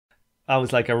I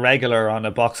was like a regular on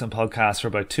a boxing podcast for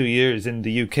about 2 years in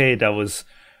the UK. That was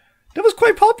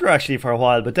quite popular actually for a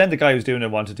while, but then the guy who was doing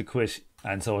it wanted to quit,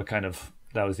 and so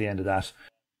that was the end of that.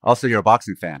 Also, you're a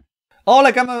boxing fan. Oh,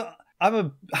 like I'm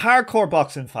a hardcore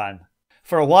boxing fan.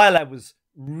 For a while I was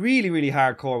really, really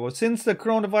hardcore, but since the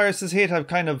coronavirus has hit, I've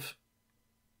kind of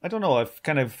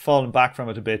fallen back from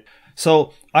it a bit.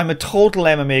 So I'm a total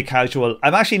MMA casual.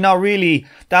 I'm actually not really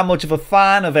that much of a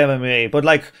fan of MMA, but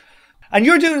like, and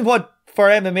you're doing what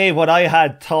I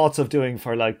had thoughts of doing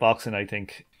for like boxing, I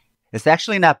think. It's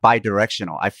actually not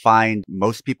bi-directional. I find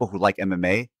most people who like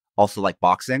MMA also like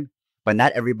boxing, but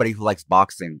not everybody who likes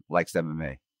boxing likes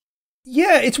MMA.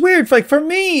 Yeah, it's weird. Like for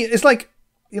me, it's like,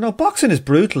 boxing is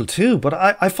brutal too, but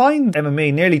I find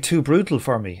MMA nearly too brutal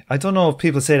for me. I don't know if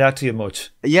people say that to you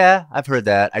much. Yeah, I've heard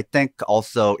that. I think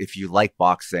also if you like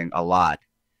boxing a lot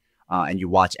and you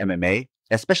watch MMA,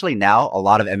 especially now, a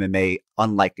lot of MMA,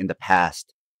 unlike in the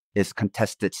past, is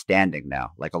contested standing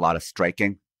now, like a lot of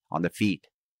striking on the feet.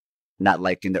 Not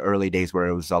like in the early days where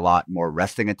it was a lot more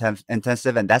wrestling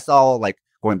intensive. And that's all like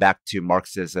going back to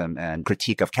Marxism and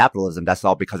critique of capitalism. That's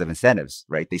all because of incentives,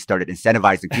 right? They started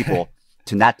incentivizing people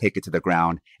to not take it to the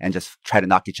ground and just try to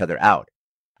knock each other out.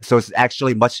 So it's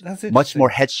actually much more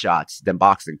headshots than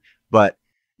boxing. But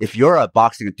if you're a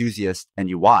boxing enthusiast and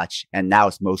you watch, and now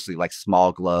it's mostly like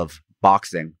small glove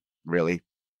boxing, really,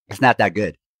 it's not that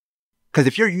good. Because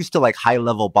if you're used to like high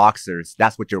level boxers,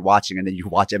 that's what you're watching. And then you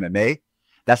watch MMA.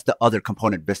 That's the other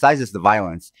component. Besides just the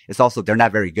violence, it's also they're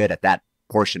not very good at that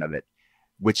portion of it,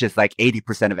 which is like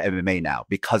 80% of MMA now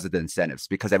because of the incentives,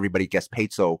 because everybody gets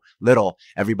paid so little.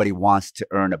 Everybody wants to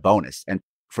earn a bonus. And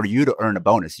for you to earn a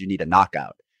bonus, you need a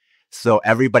knockout. So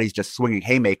everybody's just swinging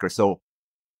haymakers. So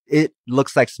it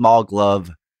looks like small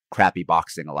glove, crappy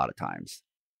boxing a lot of times.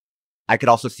 I could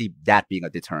also see that being a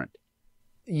deterrent.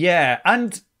 Yeah.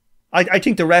 And I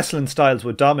think the wrestling styles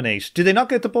would dominate. Do they not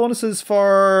get the bonuses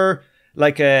for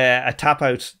like a tap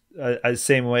out as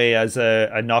same way as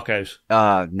a knockout?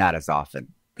 Not as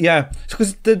often. Yeah,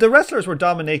 because the wrestlers were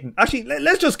dominating. Actually,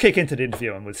 let's just kick into the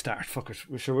interview and we'll start. Fuck it.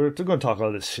 We're going to talk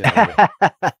all this shit.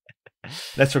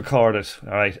 Let's record it.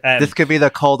 All right. This could be the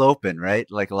cold open, right?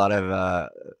 Like a lot of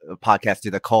podcasts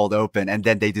do the cold open and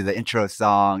then they do the intro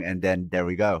song and then there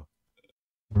we go.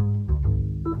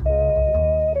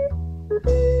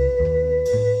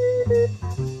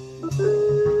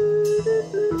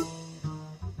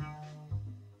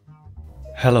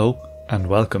 Hello and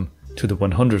welcome to the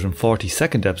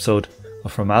 142nd episode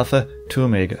of From Alpha to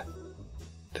Omega.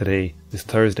 Today is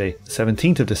Thursday,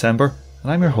 17th of December,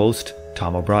 and I'm your host,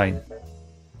 Tom O'Brien.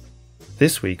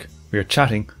 This week we are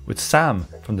chatting with Sam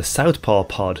from the Southpaw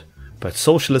Pod about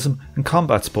socialism and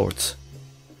combat sports.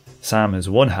 Sam is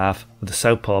one half of the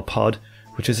Southpaw Pod,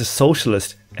 which is a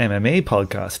socialist MMA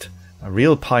podcast, a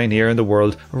real pioneer in the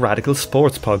world of radical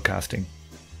sports podcasting.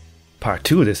 Part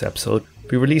 2 of this episode will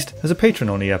be released as a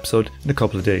patron-only episode in a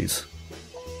couple of days.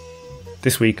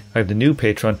 This week I have the new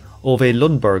patron Ove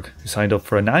Lundberg, who signed up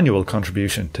for an annual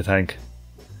contribution, to thank.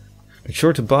 Make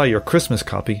sure to buy your Christmas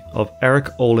copy of Eric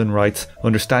Olin Wright's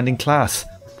Understanding Class,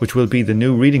 which will be the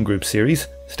new reading group series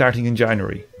starting in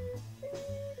January.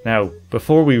 Now,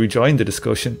 before we rejoin the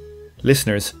discussion,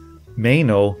 listeners may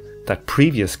know that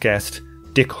previous guest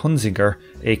Dick Hunsinger,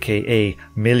 aka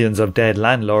Millions of Dead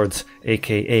Landlords,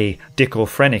 aka Dick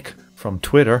O'Frenick from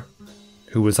Twitter,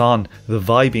 who was on the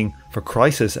Vibing for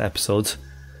Crisis episodes,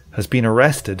 has been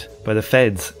arrested by the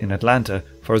feds in Atlanta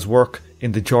for his work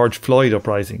in the George Floyd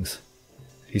uprisings.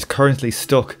 He's currently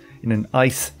stuck in an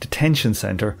ICE detention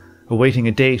centre awaiting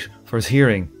a date for his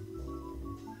hearing.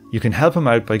 You can help him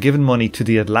out by giving money to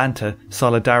the Atlanta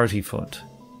Solidarity Fund.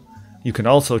 You can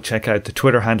also check out the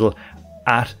Twitter handle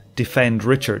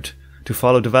 @DefendRichard to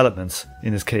follow developments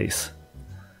in his case.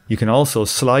 You can also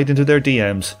slide into their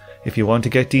DMs if you want to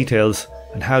get details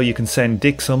on how you can send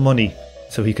Dick some money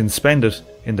so he can spend it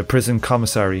in the prison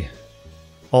commissary.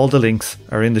 All the links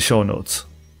are in the show notes.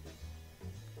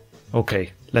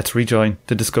 Okay, let's rejoin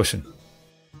the discussion.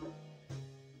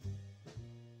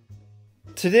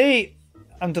 Today,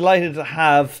 I'm delighted to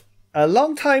have a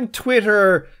long-time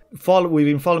Twitter we've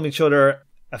been following each other,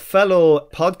 a fellow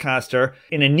podcaster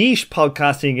in a niche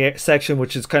podcasting section,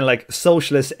 which is kind of like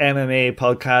socialist MMA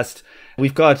podcast.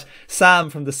 We've got Sam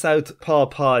from the Southpaw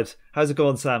Pod. How's it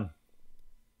going, Sam?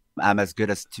 I'm as good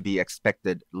as to be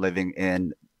expected living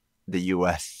in the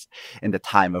US in the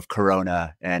time of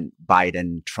Corona and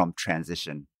Biden-Trump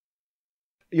transition.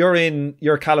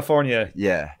 You're California.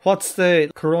 Yeah. What's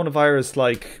the coronavirus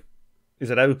like? Is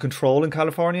it out of control in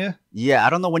California? Yeah, I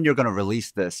don't know when you're going to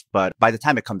release this, but by the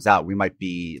time it comes out, we might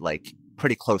be like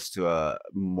pretty close to a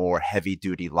more heavy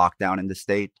duty lockdown in the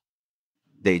state.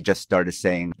 They just started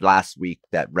saying last week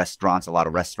that a lot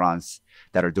of restaurants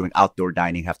that are doing outdoor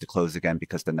dining have to close again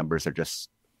because the numbers are just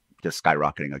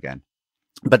skyrocketing again.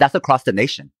 But that's across the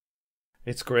nation.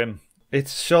 It's grim. It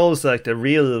shows like the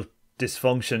real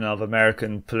dysfunction of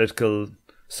American political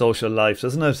social life,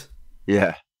 doesn't it?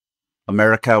 Yeah.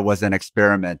 America was an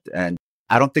experiment, and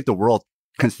I don't think the world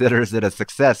considers it a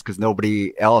success because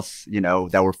nobody else,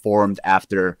 that were formed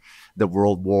after the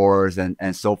world wars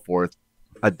and so forth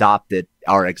adopted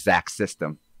our exact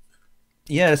system.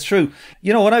 Yeah, it's true.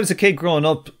 When I was a kid growing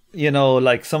up,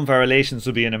 like some of our relations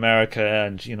would be in America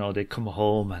and, they'd come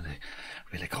home and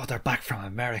be like, oh, they're back from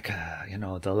America,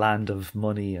 the land of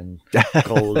money and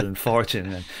gold and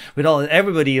fortune. And with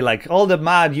everybody, like all the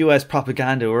mad US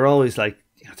propaganda, we're always like,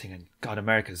 thinking, God,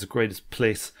 America is the greatest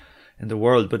place in the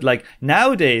world. But like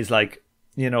nowadays, like,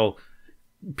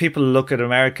 people look at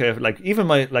America, like even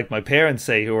my parents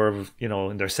say, who are,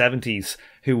 in their 70s,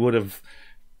 who would have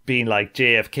been like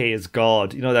JFK is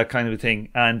God, that kind of thing.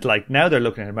 And like now they're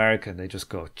looking at America and they just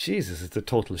go, Jesus, it's a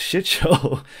total shit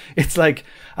show. It's like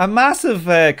a massive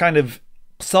kind of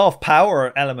soft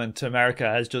power element to America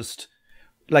has just,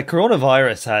 like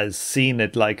coronavirus has seen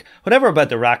it, like whatever about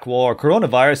the Iraq war,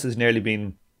 coronavirus has nearly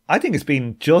been, I think it's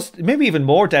been just maybe even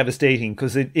more devastating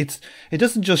because it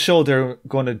doesn't just show they're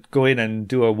going to go in and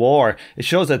do a war. It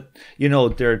shows that,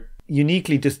 they're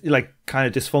uniquely kind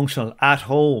of dysfunctional at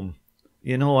home,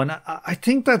 and I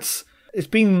think it's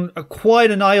been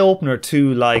quite an eye opener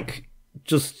to like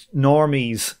just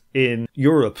normies in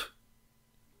Europe.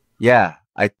 Yeah,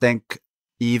 I think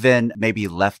even maybe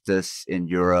leftists in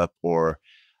Europe or,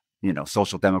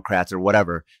 social democrats or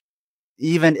whatever,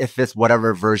 even if it's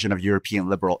whatever version of European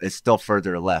liberal, it's still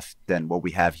further left than what we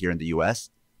have here in the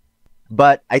US.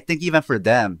 But I think even for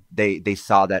them, they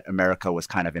saw that America was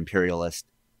kind of imperialist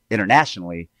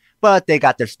internationally, but they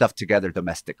got their stuff together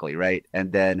domestically, right?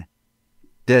 And then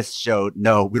this showed,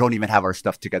 no, we don't even have our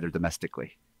stuff together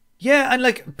domestically. Yeah, and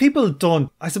like people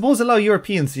don't, I suppose a lot of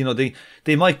Europeans,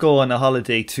 they might go on a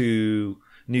holiday to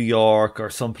New York or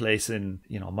someplace in,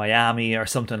 Miami or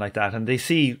something like that. And they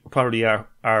see probably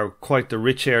are quite the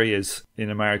rich areas in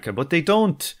America, but they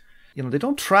don't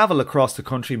travel across the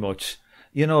country much.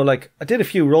 Like I did a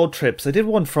few road trips. I did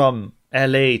one from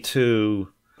LA to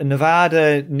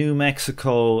Nevada, New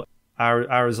Mexico,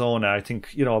 Arizona. I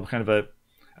think, kind of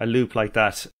a loop like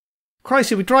that.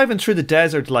 Christ, you'd be driving through the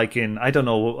desert like in, I don't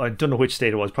know which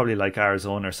state it was, probably like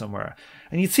Arizona or somewhere.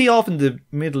 And you'd see off in the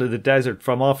middle of the desert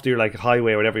from off your like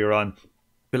highway or whatever you're on,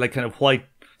 with like kind of white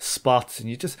spots. And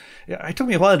it took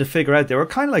me a while to figure out they were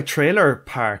kind of like trailer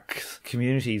park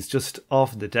communities just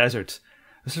off in the desert.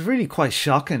 This is really quite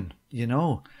shocking,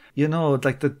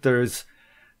 like that there's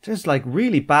like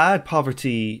really bad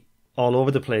poverty all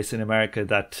over the place in America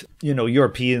that,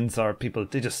 Europeans or people,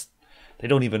 they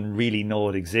don't even really know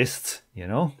it exists,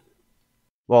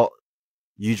 Well,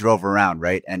 you drove around,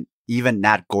 right? And even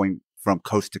not going from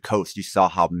coast to coast, you saw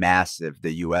how massive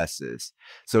the US is.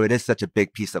 So it is such a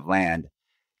big piece of land.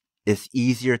 It's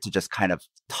easier to just kind of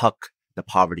tuck the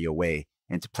poverty away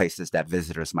into places that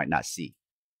visitors might not see.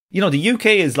 The UK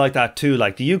is like that too.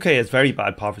 Like the UK has very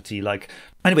bad poverty. Like,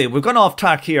 anyway, we're going off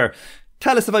track here.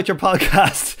 Tell us about your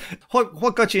podcast.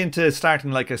 What got you into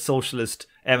starting like a socialist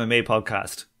MMA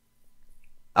podcast?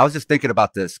 I was just thinking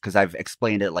about this because I've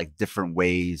explained it like different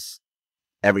ways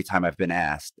every time I've been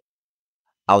asked.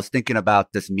 I was thinking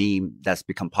about this meme that's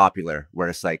become popular where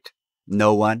it's like,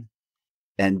 no one,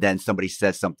 and then somebody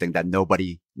says something that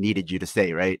nobody needed you to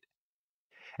say, right?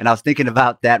 And I was thinking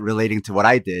about that relating to what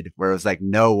I did, where it was like,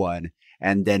 no one,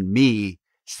 and then me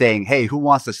saying, hey, who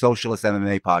wants a socialist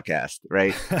MMA podcast,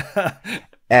 right?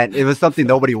 And it was something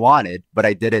nobody wanted, but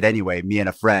I did it anyway, me and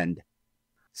a friend.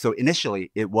 So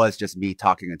initially, it was just me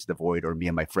talking into the void, or me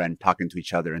and my friend talking to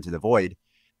each other into the void.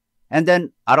 And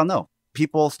then, I don't know,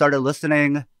 people started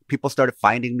listening, people started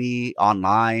finding me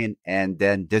online. And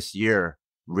then this year,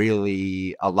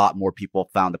 really, a lot more people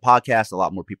found the podcast, a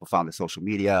lot more people found the social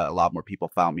media, a lot more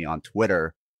people found me on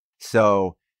Twitter.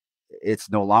 So it's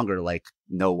no longer like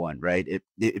no one, right?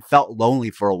 It felt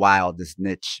lonely for a while, this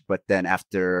niche. But then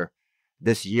after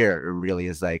this year, it really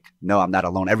is like, no, I'm not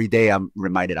alone. Every day I'm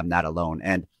reminded I'm not alone.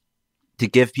 And to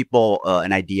give people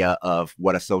an idea of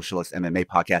what a socialist MMA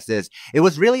podcast is, it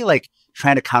was really like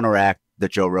trying to counteract the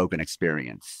Joe Rogan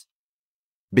experience,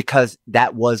 because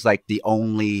that was like the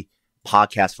only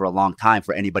podcast for a long time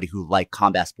for anybody who liked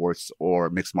combat sports or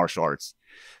mixed martial arts.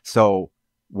 So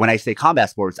when I say combat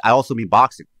sports, I also mean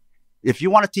boxing. If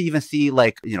you wanted to even see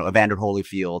like, Evander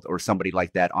Holyfield or somebody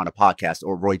like that on a podcast,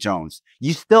 or Roy Jones,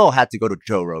 you still had to go to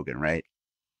Joe Rogan, right?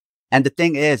 And the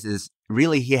thing is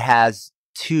really he has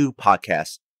two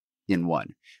podcasts, in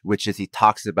one, which is he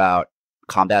talks about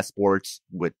combat sports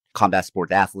with combat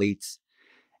sport athletes.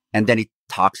 And then he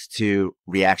talks to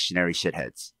reactionary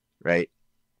shitheads, right?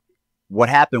 What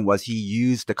happened was he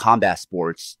used the combat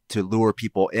sports to lure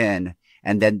people in.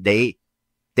 And then they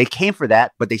came for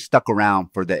that, but they stuck around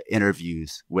for the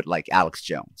interviews with like Alex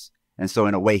Jones. And so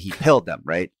in a way, he pilled them,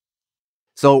 right?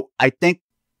 So I think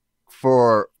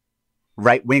for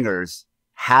right wingers,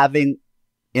 having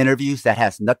interviews that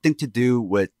has nothing to do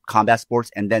with combat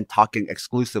sports and then talking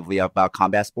exclusively about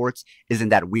combat sports isn't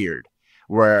that weird.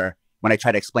 Where when I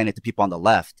try to explain it to people on the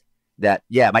left that,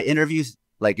 yeah, my interviews,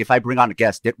 like if I bring on a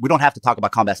guest, we don't have to talk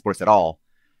about combat sports at all.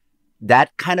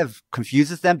 That kind of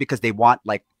confuses them because they want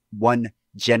like one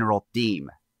general theme.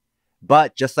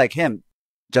 But just like him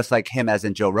as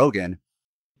in Joe Rogan,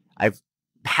 I've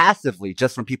passively,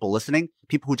 just from people listening,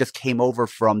 people who just came over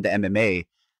from the MMA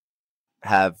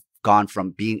have gone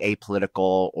from being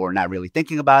apolitical or not really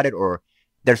thinking about it, or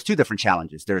there's two different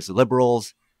challenges. There's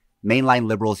liberals, mainline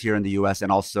liberals here in the US,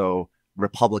 and also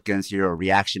Republicans here or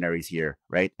reactionaries here,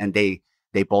 right? And they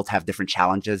both have different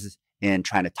challenges in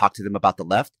trying to talk to them about the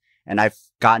left. And I've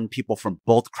gotten people from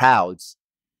both crowds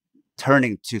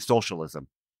turning to socialism.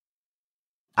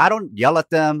 I don't yell at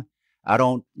them. I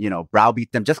don't,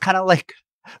 browbeat them, just kind of like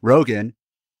Rogan,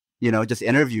 just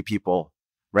interview people,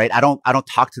 right? I don't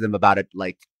talk to them about it,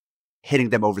 like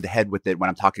hitting them over the head with it when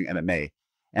I'm talking MMA.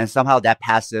 And somehow that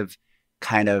passive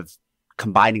kind of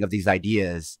combining of these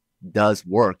ideas does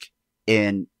work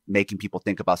in making people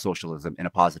think about socialism in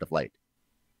a positive light.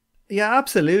 Yeah,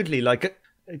 absolutely. Like,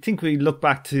 I think we look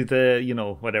back to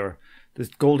the, this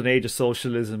golden age of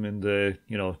socialism in the,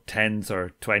 10s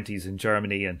or 20s in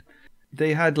Germany. And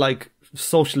they had like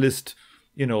socialist,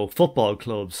 football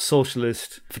clubs,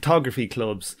 socialist photography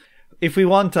clubs. If we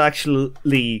want to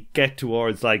actually get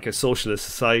towards like a socialist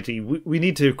society, we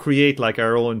need to create like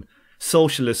our own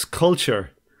socialist culture.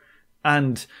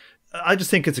 And I just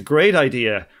think it's a great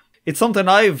idea. It's something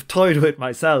I've toyed with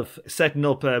myself, setting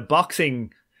up a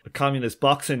communist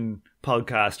boxing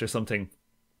podcast or something.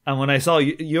 And when I saw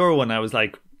your one, I was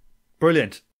like,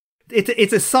 brilliant.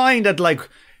 It's a sign that like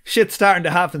shit's starting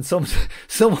to happen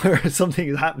somewhere. Something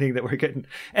is happening that we're getting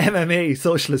MMA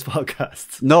socialist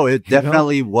podcasts. No, it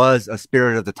definitely was a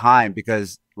spirit of the time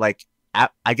because like,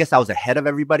 I guess I was ahead of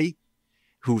everybody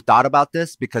who thought about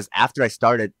this, because after I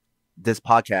started this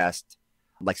podcast,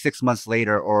 like 6 months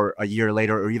later or a year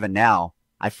later, or even now,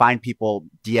 I find people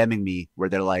DMing me where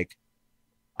they're like,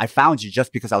 I found you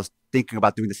just because I was thinking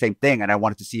about doing the same thing and I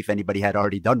wanted to see if anybody had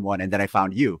already done one. And then I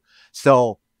found you.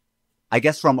 So I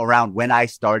guess from around when I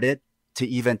started to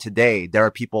even today, there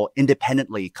are people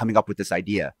independently coming up with this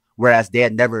idea, whereas they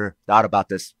had never thought about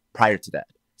this prior to that.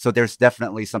 So there's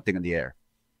definitely something in the air,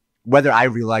 whether I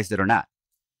realized it or not.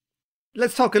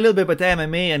 Let's talk a little bit about the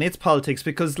MMA and its politics,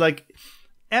 because like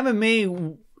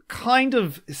MMA kind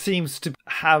of seems to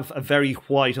have a very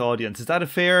white audience. Is that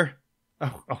a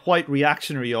white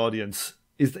reactionary audience?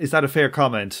 Is that a fair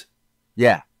comment?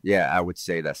 Yeah, I would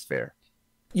say that's fair.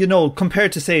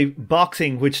 Compared to, say,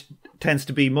 boxing, which tends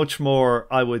to be much more,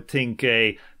 I would think,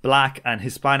 black and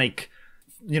Hispanic.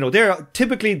 They're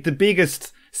typically the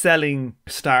biggest selling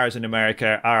stars in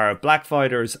America are black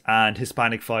fighters and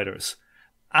Hispanic fighters.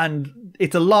 And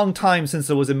it's a long time since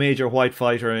there was a major white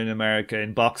fighter in America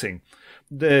in boxing.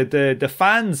 The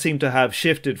fans seem to have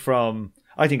shifted from,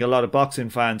 I think a lot of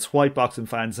white boxing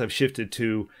fans have shifted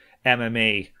to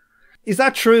MMA. Is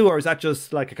that true, or is that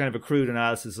just like a kind of a crude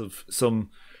analysis of some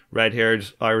red-haired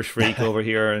Irish freak over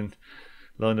here in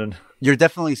London? You're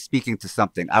definitely speaking to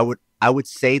something. I would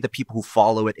say the people who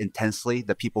follow it intensely,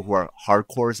 the people who are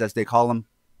hardcores, as they call them,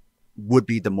 would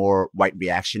be the more white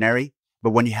reactionary.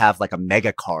 But when you have like a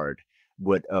mega card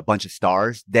with a bunch of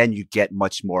stars, then you get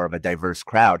much more of a diverse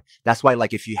crowd. That's why,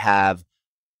 like, if you have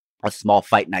a small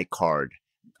fight night card,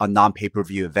 a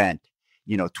non-pay-per-view event,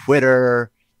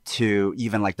 Twitter to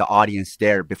even like the audience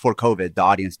there before COVID, the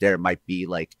audience there might be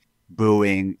like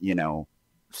booing,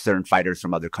 certain fighters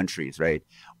from other countries, right?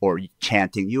 Or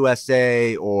chanting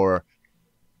USA, or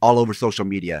all over social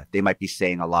media, they might be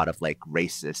saying a lot of like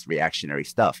racist, reactionary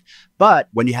stuff. But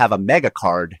when you have a mega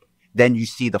card, then you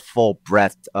see the full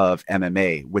breadth of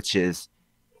MMA, which is,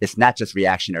 it's not just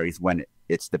reactionaries when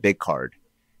it's the big card.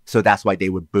 So that's why they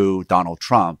would boo Donald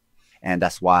Trump. And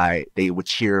that's why they would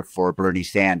cheer for Bernie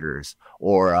Sanders,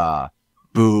 or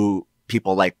boo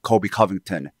people like Kobe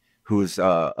Covington, who's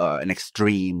an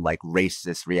extreme, like,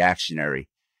 racist reactionary.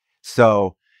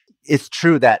 So it's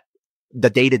true that the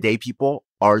day-to-day people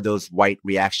are those white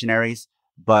reactionaries.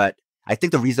 But I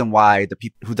think the reason why the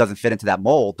people who doesn't fit into that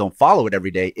mold don't follow it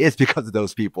every day is because of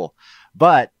those people.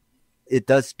 But it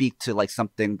does speak to like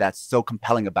something that's so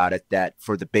compelling about it that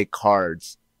for the big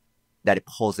cards that it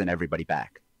pulls in everybody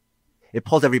back. It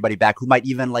pulls everybody back who might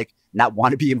even like not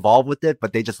want to be involved with it,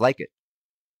 but they just like it.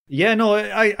 Yeah, no,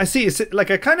 I see. It's like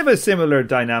a kind of a similar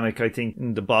dynamic, I think,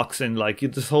 in the boxing. Like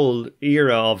this whole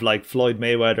era of like Floyd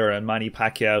Mayweather and Manny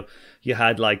Pacquiao, you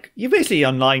had like, you basically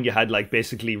online, you had like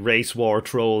basically race war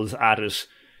trolls at it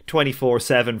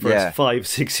 24/7 for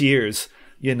 5-6 years.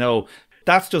 You know,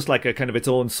 that's just like a kind of its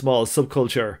own small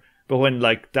subculture. But when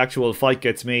like the actual fight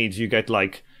gets made, you get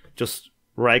like just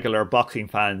regular boxing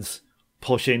fans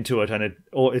push into it, and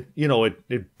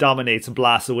it dominates and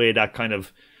blasts away that kind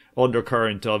of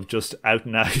undercurrent of just out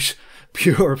and out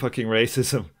pure fucking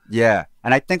racism. Yeah.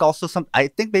 And I think also I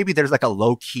think maybe there's like a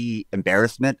low key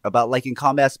embarrassment about liking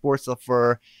combat sports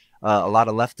for a lot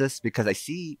of leftists, because I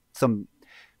see some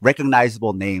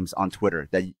recognizable names on Twitter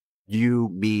that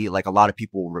me, like a lot of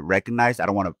people recognize. I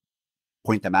don't want to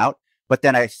point them out, but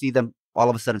then I see them all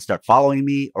of a sudden start following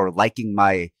me or liking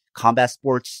my combat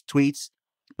sports tweets,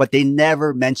 but they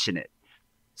never mention it.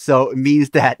 So it means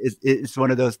that it's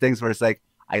one of those things where it's like,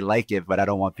 I like it, but I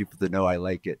don't want people to know I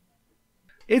like it.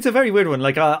 It's a very weird one.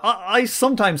 Like I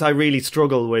sometimes I really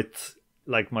struggle with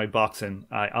like my boxing.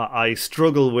 I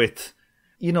struggle with,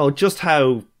 just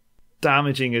how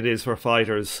damaging it is for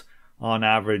fighters on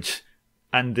average,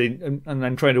 and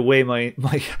I'm trying to weigh my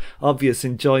obvious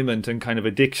enjoyment and kind of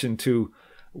addiction to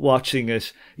watching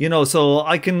it. So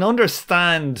I can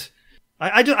understand.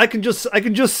 I can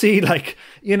just see, like,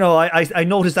 I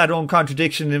notice that own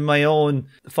contradiction in my own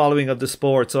following of the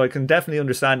sport. So I can definitely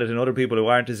understand it in other people who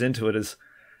aren't as into it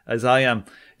as I am.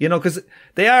 Because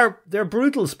they're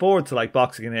brutal sports like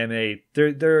boxing and MMA.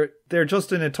 They're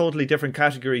just in a totally different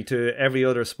category to every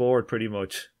other sport, pretty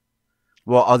much.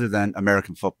 Well, other than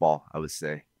American football, I would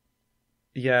say.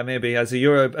 Yeah, maybe as a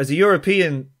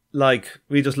European. Like,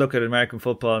 we just look at American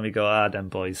football and we go, them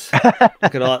boys.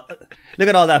 Look at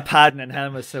all that padding and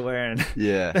helmets they're wearing.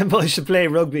 Yeah. Them boys should play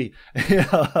rugby.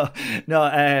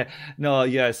 No,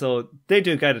 yeah. So they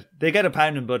do get it. They get a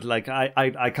pounding, but like,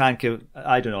 I can't give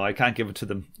it to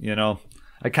them,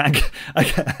 I can't.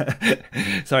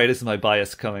 Sorry, this is my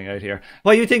bias coming out here.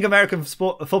 Well, you think American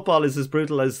football is as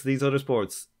brutal as these other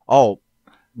sports? Oh,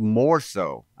 more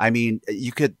so. I mean,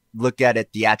 you could look at it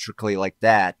theatrically like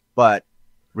that, but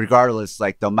regardless,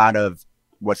 like the amount of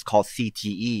what's called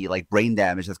CTE, like brain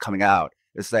damage that's coming out,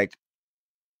 it's like,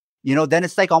 then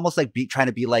it's like almost like trying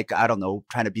to be like, I don't know,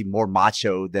 trying to be more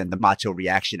macho than the macho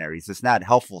reactionaries. It's not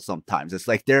helpful sometimes. It's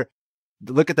like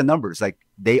look at the numbers, like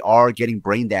they are getting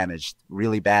brain damaged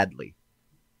really badly.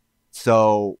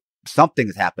 So something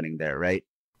is happening there, right?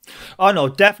 Oh no,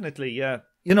 definitely, yeah.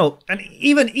 And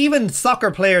even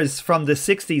soccer players from the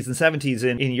 60s and 70s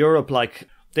in Europe, like,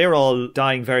 they're all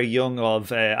dying very young of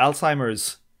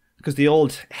Alzheimer's, because the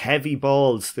old heavy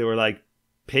balls, they were like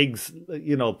pigs,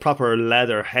 proper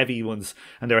leather, heavy ones,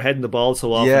 and they were heading the ball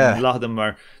so often. Yeah. A lot of them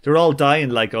they're all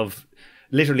dying like of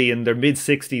literally in their mid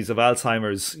 60s of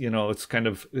Alzheimer's.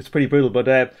 It's pretty brutal. But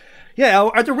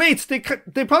are the rates, they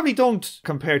probably don't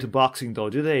compare to boxing though,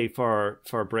 do they, for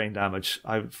brain damage?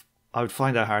 I would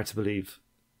find that hard to believe.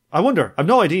 I wonder. I've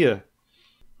no idea.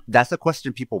 That's a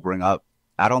question people bring up.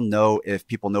 I don't know if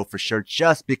people know for sure,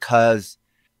 just because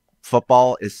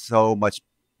football is so much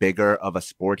bigger of a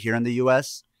sport here in the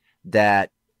US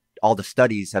that all the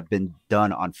studies have been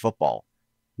done on football,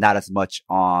 not as much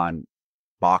on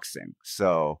boxing.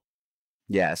 So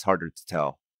yeah, it's harder to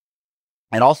tell.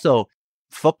 And also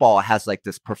football has like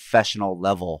this professional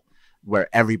level where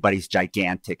everybody's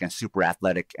gigantic and super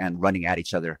athletic and running at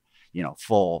each other,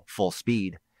 full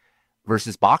speed.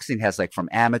 Versus boxing has like from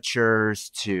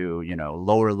amateurs to,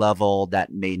 lower level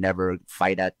that may never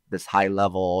fight at this high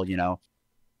level,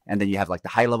 and then you have like the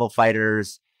high level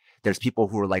fighters. There's people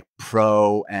who are like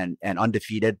pro and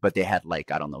undefeated, but they had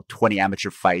like, I don't know, 20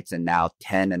 amateur fights and now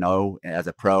 10-0 as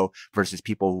a pro, versus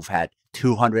people who've had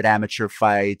 200 amateur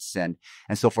fights and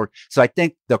so forth. So I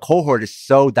think the cohort is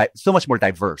so much more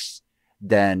diverse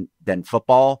than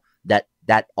football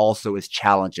that also is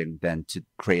challenging then to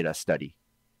create a study.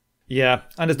 Yeah,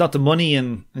 and it's not the money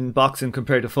in boxing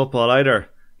compared to football either.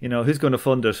 Who's going to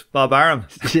fund it? Bob Arum.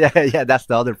 Yeah, that's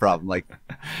the other problem. Like,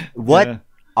 what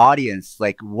audience,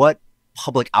 like, what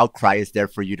public outcry is there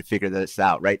for you to figure this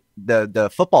out, right? The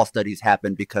football studies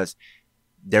happened because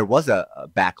there was a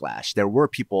backlash. There were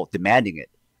people demanding it.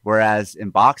 Whereas in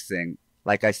boxing,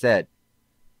 like I said,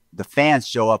 the fans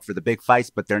show up for the big fights,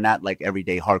 but they're not like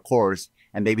everyday hardcores.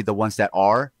 And maybe the ones that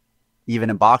are,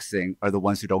 even in boxing, are the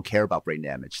ones who don't care about brain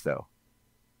damage, though.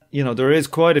 There is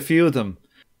quite a few of them.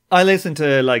 I listen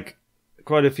to like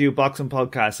quite a few boxing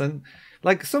podcasts, and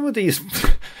Like some of these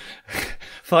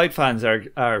fight fans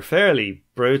are fairly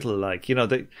brutal. Like, you know,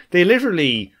 they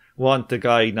literally want the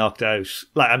guy knocked out.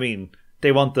 Like, I mean,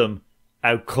 they want them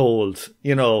out cold,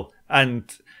 you know. And,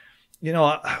 you know,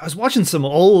 I was watching some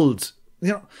old, you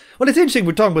know, well, it's interesting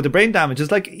we're talking about the brain damage.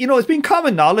 It's like, you know, it's been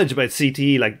common knowledge about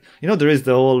CTE. Like, you know, there is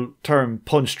the whole term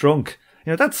punch drunk.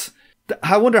 You know,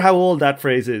 I wonder how old that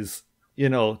phrase is. You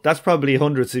know, that's probably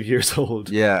hundreds of years old.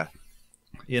 Yeah.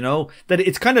 You know, that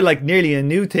it's kind of like nearly a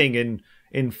new thing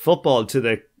in football to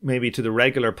the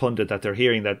regular pundit that they're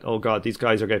hearing that, oh God, these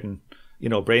guys are getting, you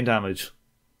know, brain damage.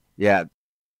 Yeah.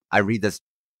 I read this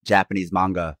Japanese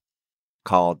manga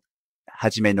called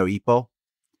Hajime no Ippo.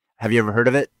 Have you ever heard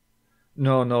of it?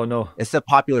 No. It's a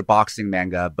popular boxing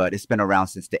manga, but it's been around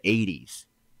since the 80s.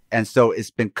 And so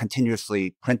it's been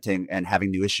continuously printing and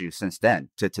having new issues since then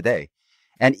to today.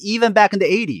 And even back in the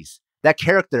 80s, that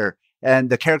character and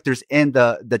the characters in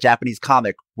the Japanese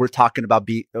comic were talking about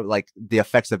the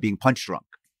effects of being punch drunk.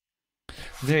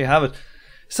 There you have it.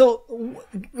 So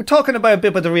we're talking about a bit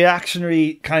about the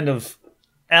reactionary kind of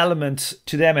element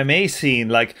to the MMA scene.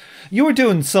 Like, you were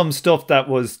doing some stuff that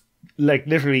was like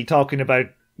literally talking about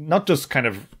not just kind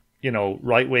of, you know,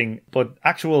 right wing, but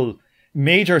actual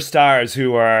major stars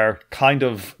who are kind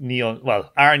of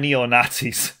are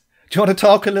neo-Nazis. Do you want to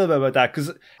talk a little bit about that?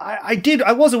 Because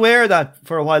I was aware of that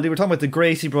for a while. They were talking about the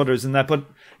Gracie brothers and that, but,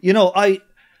 you know, I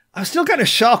was still kind of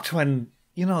shocked when,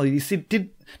 you know, you see,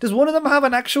 does one of them have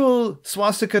an actual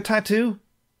swastika tattoo?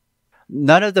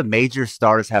 None of the major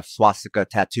stars have swastika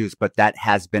tattoos, but that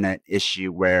has been an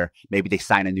issue where maybe they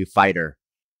sign a new fighter.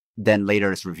 Then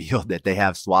later it's revealed that they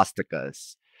have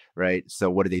swastikas, right? So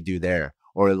what do they do there?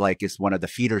 Or like it's one of the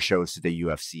feeder shows to the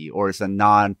UFC, or it's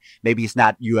maybe it's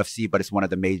not UFC, but it's one of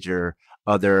the major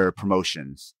other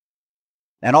promotions.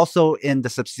 And also in the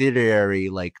subsidiary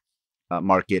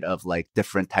market of like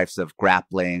different types of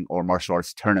grappling or martial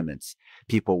arts tournaments,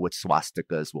 people with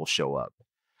swastikas will show up.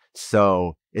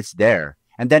 So it's there.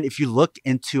 And then if you look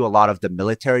into a lot of the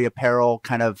military apparel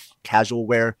kind of casual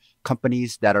wear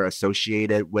companies that are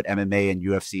associated with MMA and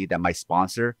UFC that might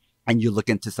sponsor, and you look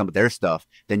into some of their stuff,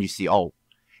 then you see, oh,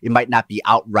 it might not be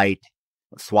outright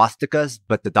swastikas,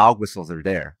 but the dog whistles are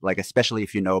there. Like, especially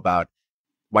if you know about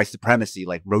white supremacy,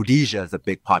 like Rhodesia is a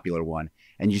big popular one.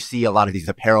 And you see a lot of these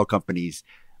apparel companies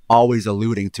always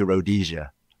alluding to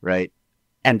Rhodesia, right?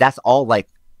 And that's all like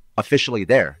officially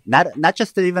there. Not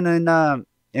just even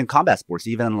in combat sports,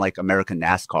 even in like American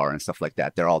NASCAR and stuff like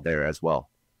that. They're all there as well.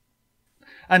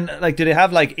 And like, do they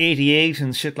have like 88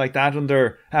 and shit like that on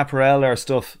their apparel or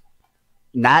stuff?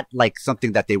 Not like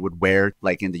something that they would wear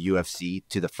like in the UFC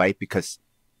to the fight because,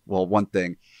 well, one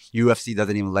thing, UFC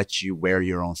doesn't even let you wear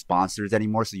your own sponsors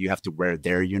anymore. So you have to wear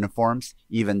their uniforms,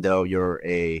 even though you're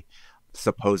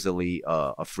supposedly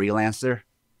a freelancer.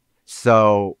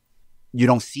 So you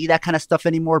don't see that kind of stuff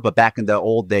anymore. But back in the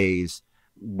old days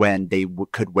when they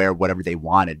could wear whatever they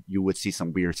wanted, you would see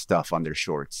some weird stuff on their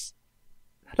shorts.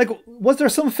 Like, was there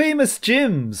some famous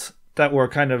gyms that were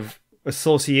kind of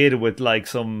associated with like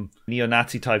some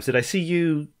neo-Nazi types? Did I see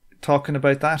you talking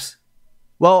about that?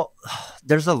 Well,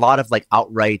 there's a lot of like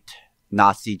outright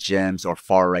Nazi gyms or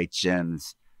far-right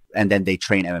gyms, and then they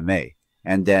train MMA.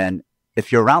 And then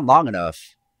if you're around long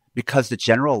enough, because the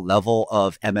general level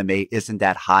of MMA isn't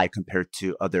that high compared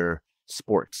to other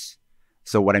sports.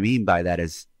 So what I mean by that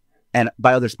is, and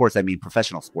by other sports, I mean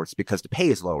professional sports, because the pay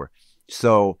is lower.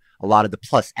 So a lot of the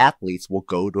plus athletes will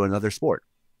go to another sport.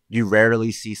 You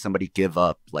rarely see somebody give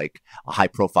up like a high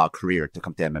profile career to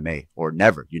come to MMA, or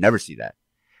you never see that.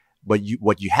 But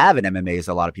what you have in MMA is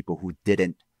a lot of people who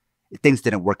things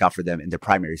didn't work out for them in their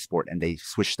primary sport and they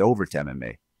switched over to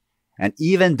MMA. And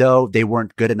even though they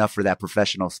weren't good enough for that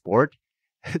professional sport,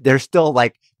 they're still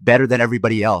like better than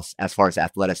everybody else as far as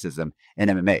athleticism in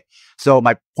MMA. So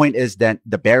my point is that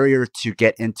the barrier to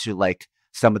get into like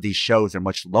some of these shows are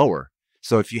much lower.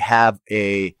 So if you have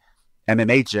a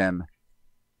MMA gym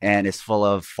and it's full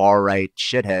of far-right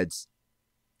shitheads,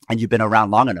 and you've been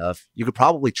around long enough, you could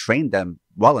probably train them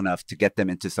well enough to get them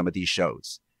into some of these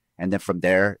shows. And then from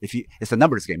there, it's a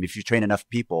numbers game. If you train enough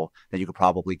people, then you could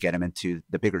probably get them into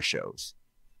the bigger shows.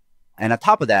 And on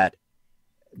top of that,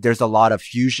 there's a lot of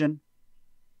fusion.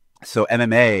 So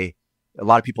MMA, a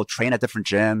lot of people train at different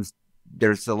gyms.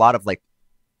 There's a lot of like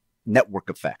network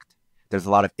effect. There's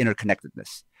a lot of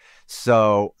interconnectedness.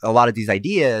 So a lot of these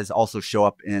ideas also show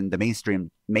up in the mainstream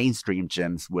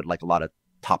gyms with like a lot of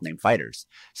top name fighters.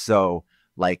 So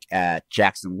like at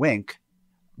Jackson Wink,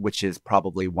 which is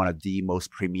probably one of the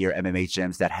most premier MMA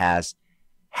gyms that has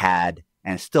had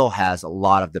and still has a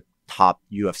lot of the top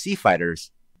UFC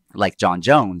fighters like John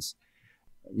Jones,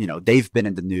 you know, they've been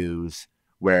in the news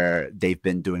where they've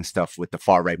been doing stuff with the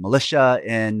far-right militia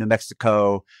in New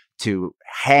Mexico to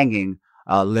hanging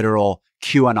a literal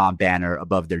QAnon banner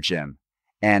above their gym.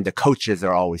 And the coaches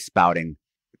are always spouting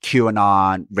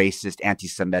QAnon, racist,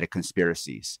 anti-Semitic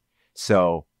conspiracies.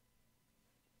 So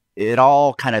it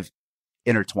all kind of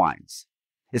intertwines.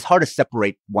 It's hard to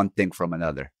separate one thing from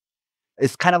another.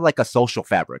 It's kind of like a social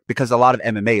fabric because a lot of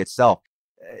MMA itself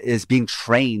is being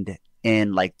trained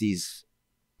in like these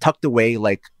tucked away,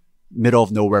 like middle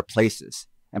of nowhere places.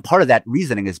 And part of that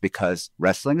reasoning is because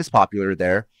wrestling is popular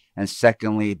there. And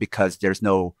secondly, because there's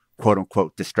no quote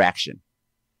unquote distraction.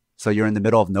 So you're in the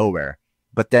middle of nowhere.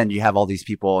 But then you have all these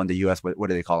people in the US, what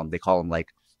do they call them? They call them like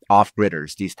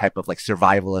off-gridders, these type of like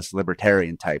survivalist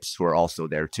libertarian types who are also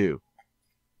there too.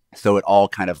 So it all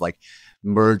kind of like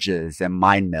merges and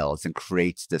mind melds and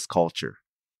creates this culture.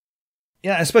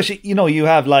 Yeah, especially, you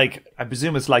have like, I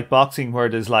presume it's like boxing where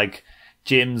there's like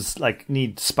gyms like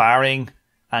need sparring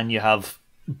and you have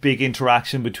big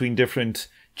interaction between different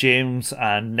gyms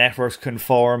and networks can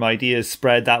form, ideas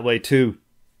spread that way too.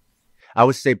 I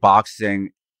would say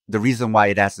boxing, the reason why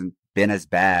it hasn't been as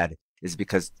bad is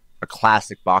because a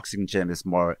classic boxing gym is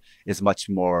much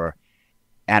more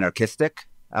anarchistic,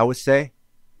 I would say,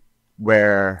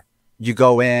 where you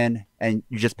go in and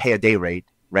you just pay a day rate,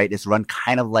 right? It's run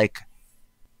kind of like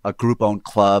a group-owned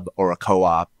club or a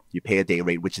co-op. You pay a day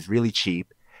rate, which is really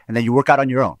cheap, and then you work out on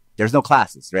your own. There's no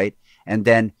classes, right? And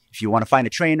then if you want to find a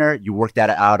trainer, you work that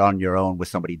out on your own with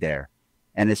somebody there.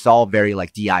 And it's all very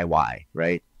like DIY,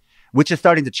 right? Which is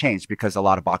starting to change because a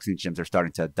lot of boxing gyms are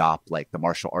starting to adopt like the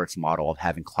martial arts model of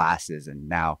having classes and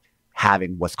now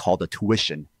having what's called a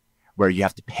tuition, where you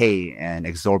have to pay an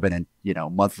exorbitant,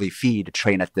 monthly fee to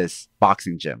train at this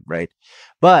boxing gym, right?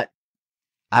 But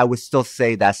I would still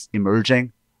say that's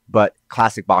emerging. But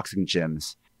classic boxing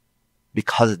gyms,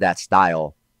 because of that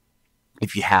style,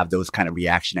 if you have those kind of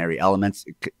reactionary elements,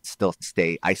 it could still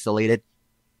stay isolated.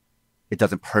 It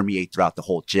doesn't permeate throughout the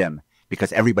whole gym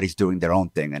because everybody's doing their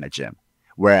own thing in a gym.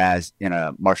 Whereas in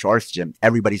a martial arts gym,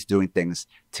 everybody's doing things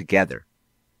together.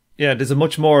 Yeah, there's a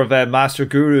much more of a master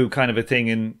guru kind of a thing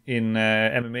in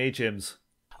MMA gyms.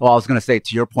 Well, I was going to say,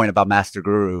 to your point about master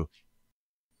guru,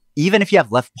 even if you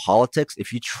have left politics,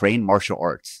 if you train martial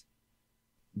arts,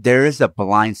 there is a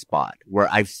blind spot where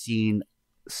I've seen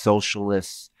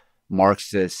socialists,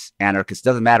 Marxists, anarchists,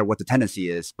 doesn't matter what the tendency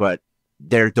is, but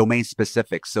they're domain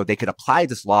specific. So they could apply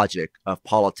this logic of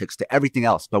politics to everything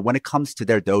else. But when it comes to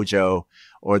their dojo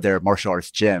or their martial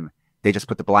arts gym, they just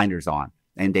put the blinders on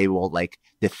and they will like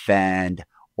defend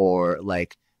or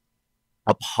like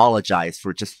apologize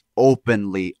for just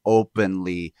openly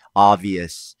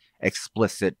obvious,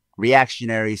 explicit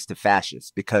reactionaries to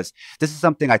fascists, because this is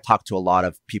something I talk to a lot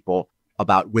of people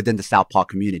about within the Southpaw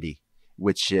community,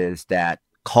 which is that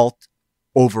cult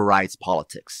overrides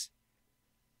politics.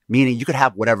 Meaning you could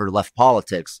have whatever left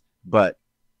politics, but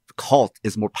cult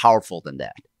is more powerful than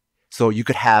that. So you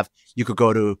could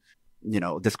go to,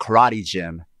 this karate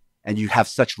gym and you have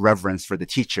such reverence for the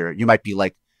teacher. You might be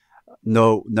like,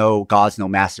 no gods, no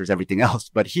masters, everything else.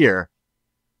 But here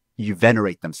you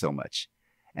venerate them so much.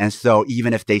 And so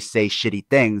even if they say shitty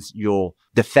things, you'll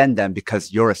defend them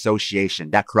because your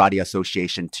association, that karate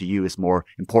association to you is more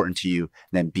important to you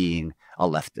than being a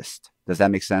leftist. Does that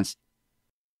make sense?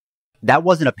 That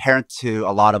wasn't apparent to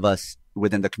a lot of us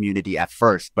within the community at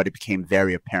first, but it became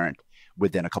very apparent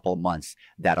within a couple of months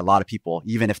that a lot of people,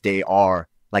 even if they are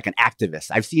like an activist,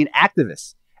 I've seen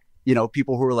activists,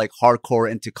 people who are like hardcore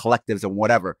into collectives and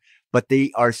whatever, but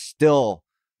they are still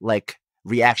like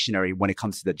reactionary when it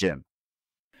comes to the gym.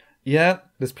 Yeah,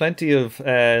 there's plenty of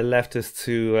leftists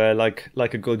who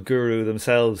like a good guru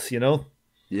themselves,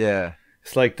 Yeah.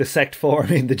 It's like the sect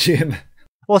form in the gym.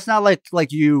 Well, it's not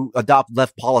like you adopt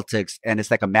left politics and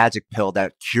it's like a magic pill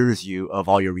that cures you of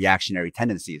all your reactionary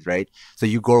tendencies, right? So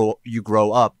you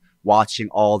grow up watching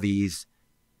all these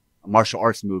martial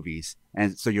arts movies,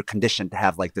 and so you're conditioned to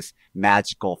have like this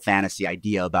magical fantasy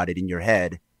idea about it in your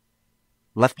head.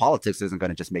 Left politics isn't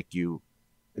going to just make you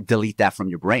delete that from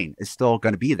your brain. It's still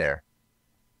going to be there.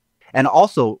 And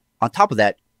also, on top of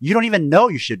that, you don't even know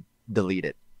you should delete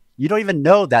it. You don't even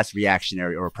know that's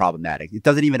reactionary or problematic. It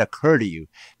doesn't even occur to you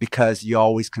because you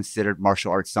always considered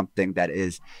martial arts something that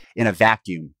is in a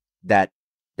vacuum, that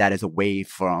is away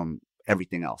from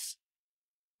everything else.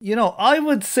 I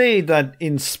would say that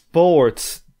in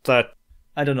sports that,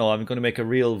 I don't know, I'm going to make a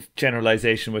real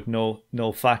generalization with no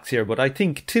facts here, but I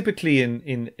think typically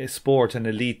in a sport, an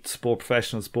elite sport,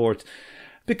 professional sport,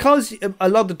 because a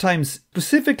lot of the times,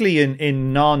 specifically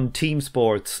in non-team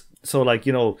sports, so like,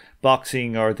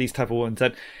 boxing or these type of ones,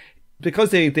 that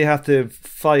because they have to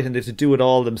fight and they have to do it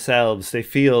all themselves, they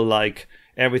feel like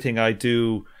everything I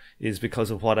do is because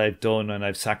of what I've done and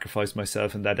I've sacrificed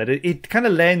myself, and that it kind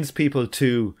of lends people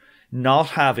to not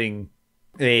having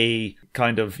a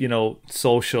kind of,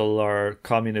 social or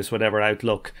communist, whatever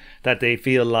outlook, that they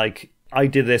feel like I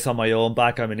did this on my own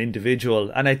back, I'm an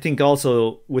individual. And I think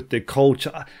also with the coach,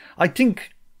 I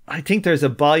think there's a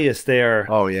bias there.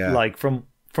 Oh yeah. Like from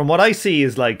what I see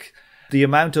is like the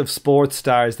amount of sports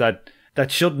stars that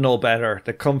should know better,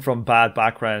 that come from bad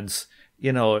backgrounds,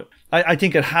 I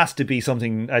think it has to be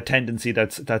a tendency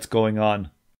that's going on.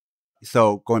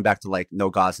 So going back to like no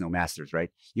gods, no masters,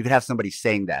 right? You could have somebody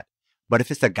saying that. But if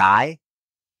it's a guy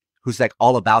who's like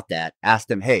all about that, ask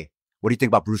them, hey, what do you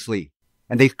think about Bruce Lee?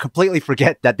 And they completely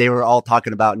forget that they were all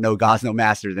talking about no gods, no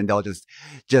masters. And they'll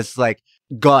just like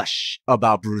gush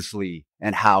about Bruce Lee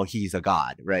and how he's a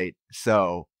god, right?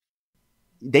 So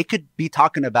they could be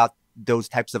talking about those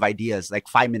types of ideas like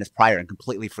 5 minutes prior and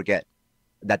completely forget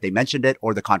that they mentioned it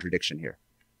or the contradiction here.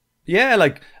 Yeah,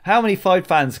 like how many fight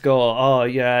fans go, oh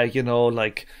yeah,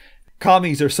 like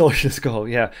commies or socialists go,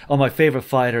 yeah, oh, my favorite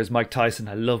fighter is Mike Tyson.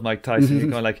 I love Mike Tyson. You're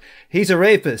going like, he's a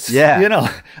rapist.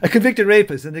 Yeah. A convicted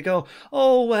rapist. And they go,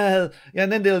 oh, well, yeah.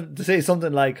 And then they'll say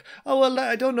something like, oh, well,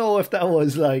 I don't know if that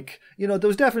was like, there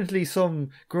was definitely some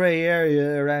grey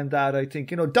area around that. I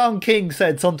think, Don King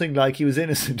said something like he was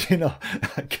innocent,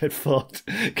 get fucked.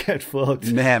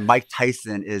 Man, Mike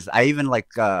Tyson I even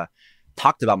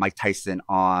talked about Mike Tyson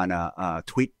on a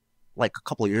tweet like a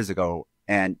couple of years ago,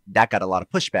 and that got a lot of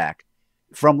pushback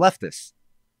from leftists.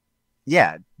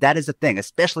 Yeah, that is a thing,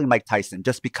 especially Mike Tyson,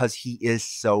 just because he is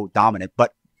so dominant.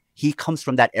 But he comes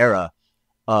from that era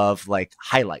of like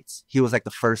highlights. He was like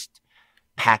the first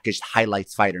packaged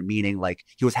highlights fighter, meaning like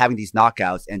he was having these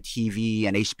knockouts and TV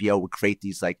and HBO would create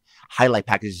these like highlight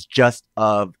packages just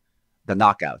of the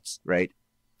knockouts, right?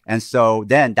 And so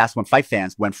then that's when fight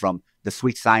fans went from the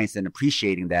sweet science and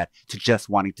appreciating that to just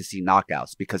wanting to see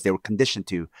knockouts because they were conditioned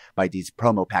to by these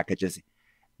promo packages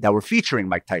that were featuring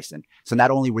Mike Tyson. So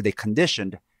not only were they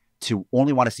conditioned to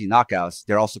only want to see knockouts,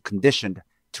 they're also conditioned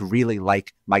to really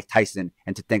like Mike Tyson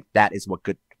and to think that is what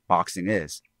good boxing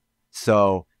is.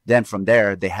 So then from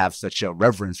there, they have such a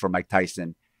reverence for Mike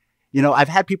Tyson. I've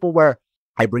had people where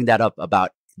I bring that up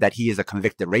about that he is a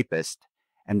convicted rapist.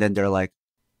 And then they're like,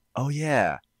 oh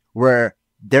yeah, where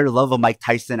their love of Mike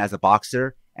Tyson as a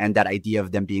boxer and that idea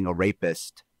of them being a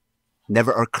rapist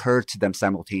never occurred to them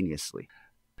simultaneously.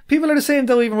 People are the same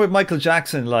though, even with Michael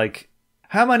Jackson. Like,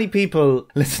 how many people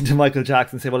listen to Michael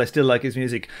Jackson and say, well, I still like his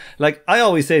music? Like, I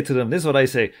always say to them, this is what I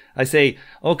say. I say,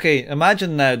 okay,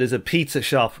 imagine now there's a pizza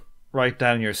shop right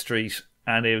down your street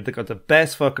and they've got the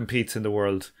best fucking pizza in the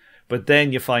world. But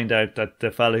then you find out that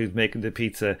the fella who's making the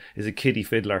pizza is a kiddie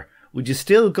fiddler. Would you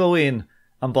still go in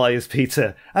and buy his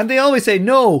pizza? And they always say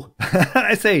no.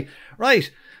 I say, right,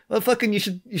 well, fucking, you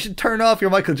should turn off your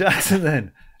Michael Jackson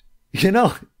then.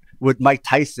 With Mike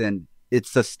Tyson,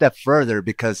 it's a step further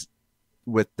because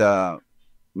with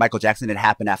Michael Jackson, it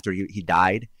happened after he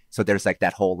died. So there's like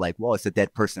that whole like, well, it's a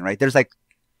dead person, right? There's like,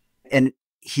 and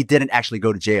he didn't actually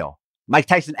go to jail. Mike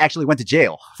Tyson actually went to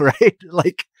jail, right?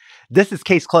 Like, this is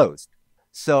case closed.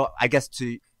 So I guess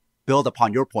to build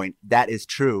upon your point, that is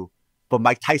true. But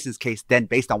Mike Tyson's case then,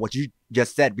 based on what you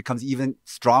just said, becomes even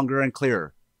stronger and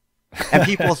clearer. And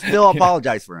people still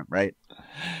apologize for him, right?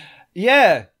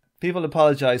 Yeah, people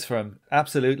apologize for him.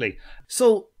 Absolutely.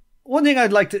 So one thing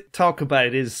I'd like to talk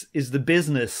about is the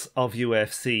business of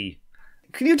UFC.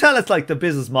 Can you tell us like the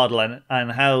business model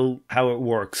and how it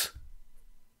works?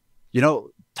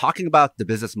 Talking about the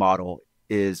business model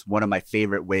is one of my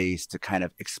favorite ways to kind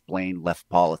of explain left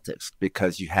politics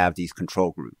because you have these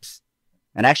control groups.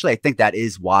 And actually, I think that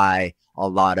is why a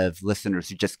lot of listeners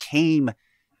who just came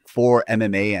for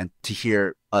MMA and to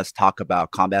hear us talk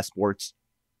about combat sports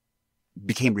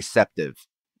became receptive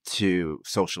to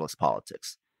socialist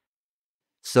politics.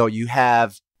 So you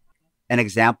have an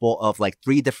example of like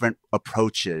 3 different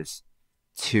approaches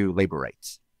to labor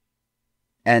rights.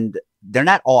 And they're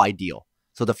not all ideal.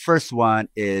 So the first one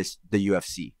is the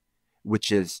UFC,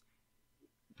 which is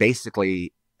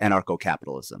basically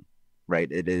anarcho-capitalism, right?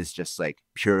 It is just like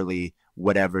purely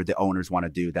whatever the owners want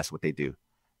to do, that's what they do.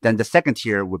 Then the second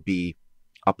tier would be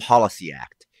a policy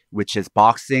act, which is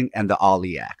boxing and the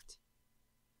Ali Act.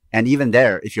 And even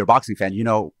there, if you're a boxing fan, you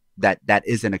know that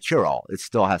isn't a cure-all. It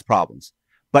still has problems.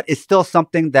 But it's still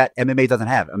something that MMA doesn't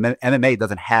have. MMA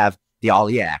doesn't have the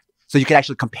Ali Act. So you can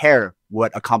actually compare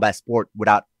what a combat sport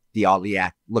without the Ali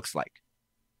Act looks like.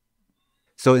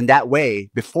 So in that way,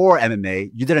 before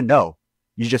MMA, you didn't know.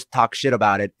 You just talk shit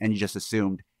about it and you just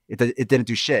assumed it didn't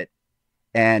do shit.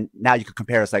 And now you can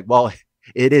compare. It's like, well,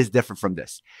 it is different from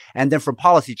this. And then from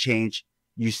policy change,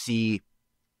 you see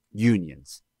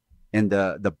unions in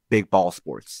the big ball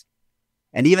sports.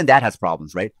 And even that has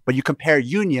problems, right? But you compare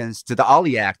unions to the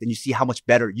Ali Act and you see how much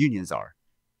better unions are.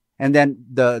 And then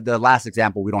the last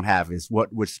example we don't have is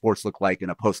what would sports look like in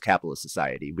a post-capitalist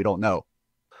society? We don't know.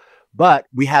 But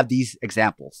we have these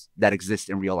examples that exist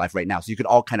in real life right now. So you could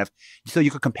all so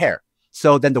you could compare.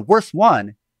 So then the worst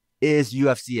one is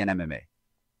UFC and MMA,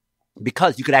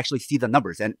 because you could actually see the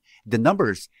numbers, and the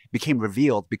numbers became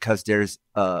revealed because there's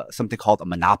something called a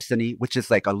monopsony, which is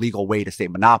like a legal way to say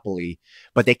monopoly,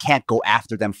 but they can't go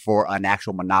after them for an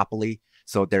actual monopoly.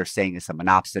 So they're saying it's a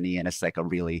monopsony, and it's like a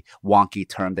really wonky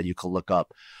term that you could look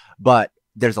up. But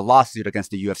there's a lawsuit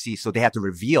against the UFC, so they have to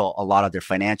reveal a lot of their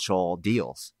financial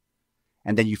deals.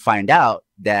 And then you find out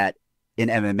that in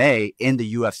MMA, in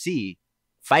the UFC,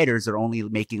 fighters are only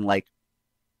making like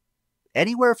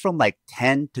anywhere from like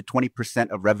 10 to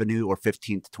 20% of revenue or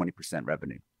 15 to 20%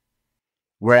 revenue.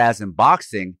 Whereas in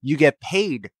boxing, you get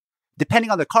paid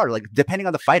depending on the card, like depending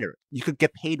on the fighter, you could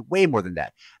get paid way more than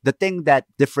that. The thing that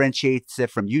differentiates it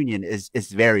from union is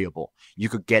variable. You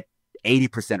could get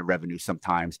 80% of revenue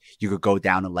sometimes. You could go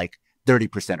down to like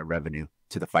 30% of revenue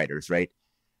to the fighters, right?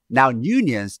 Now, in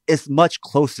unions, it's much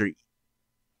closer,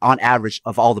 on average,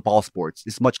 of all the ball sports,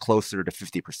 it's much closer to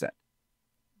 50%.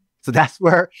 So that's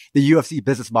where the UFC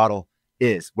business model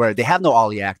is, where they have no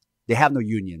Ali Act, they have no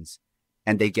unions,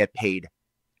 and they get paid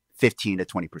 15 to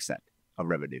 20% of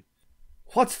revenue.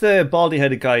 What's the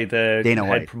baldy-headed guy, the Dana head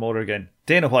White promoter again?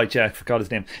 Dana White, yeah, I forgot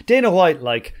his name. Dana White,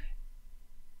 like,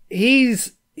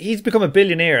 he's become a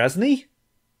billionaire, hasn't he?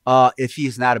 If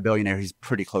he's not a billionaire, he's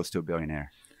pretty close to a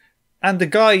billionaire. And the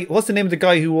guy, what's the name of the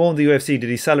guy who owned the UFC?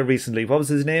 Did he sell it recently? What was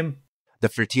his name? The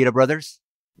Fertitta brothers?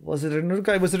 Was it another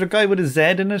guy? Was it a guy with a Z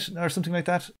in it or something like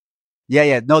that?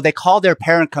 Yeah. No, they call their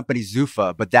parent company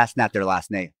Zuffa, but that's not their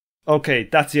last name. Okay,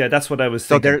 that's what I was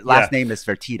so thinking. So their last name is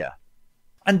Fertitta.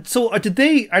 And so did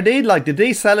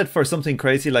they sell it for something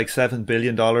crazy like $7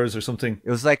 billion or something? It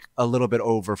was like a little bit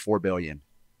over $4 billion.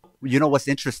 You know what's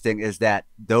interesting is that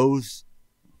those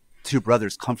two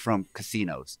brothers come from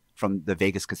casinos, from the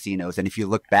Vegas casinos. And if you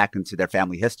look back into their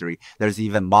family history, there's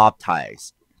even mob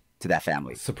ties to that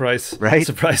family. Surprise. Right?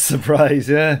 Surprise,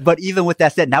 yeah. But even with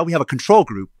that said, now we have a control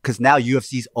group because now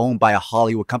UFC is owned by a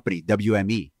Hollywood company,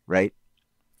 WME, right?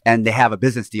 And they have a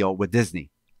business deal with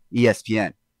Disney,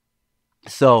 ESPN.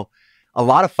 So a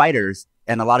lot of fighters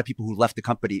and a lot of people who left the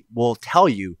company will tell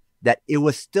you that it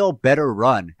was still better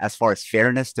run as far as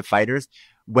fairness to fighters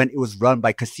when it was run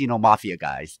by casino mafia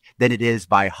guys than it is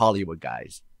by Hollywood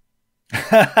guys.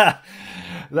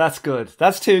 That's good.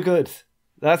 That's too good.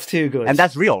 That's too good. And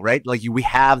that's real, right? Like we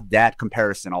have that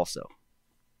comparison also.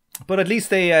 But at least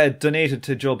they donated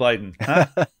to Joe Biden.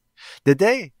 Huh? Did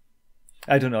they?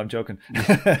 I don't know. I'm joking.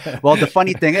 Well, the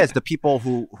funny thing is the people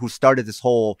who started this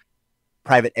whole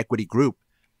private equity group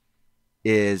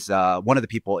is one of the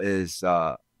people is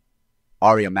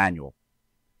Ari Emanuel,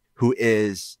 who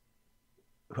is,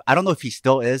 I don't know if he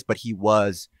still is, but he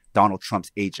was Donald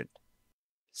Trump's agent.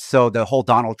 So the whole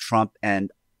Donald Trump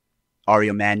and Ari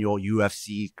Emanuel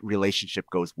UFC relationship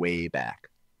goes way back.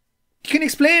 You can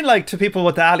explain like to people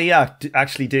what the Ali Act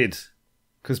actually did,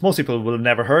 because most people will have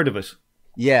never heard of it.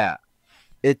 Yeah,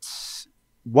 it's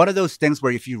one of those things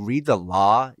where if you read the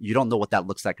law, you don't know what that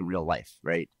looks like in real life,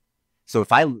 right? So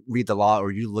if I read the law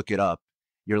or you look it up,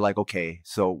 you're like, okay,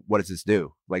 so what does this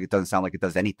do? Like, it doesn't sound like it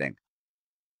does anything.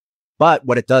 But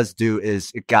what it does do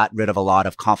is it got rid of a lot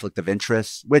of conflict of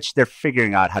interest, which they're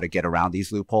figuring out how to get around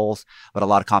these loopholes. But a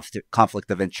lot of conflict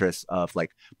of interest of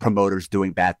like promoters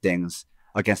doing bad things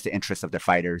against the interests of their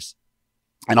fighters.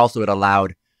 And also it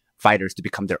allowed fighters to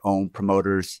become their own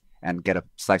promoters and get a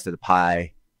slice of the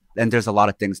pie. And there's a lot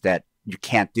of things that you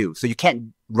can't do. So you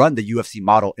can't run the UFC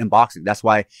model in boxing. That's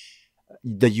why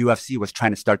the UFC was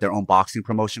trying to start their own boxing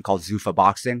promotion called Zuffa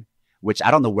Boxing, which I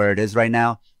don't know where it is right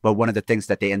now. But one of the things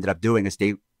that they ended up doing is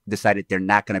they decided they're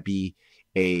not going to be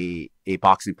a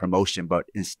boxing promotion, but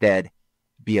instead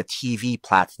be a TV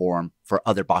platform for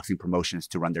other boxing promotions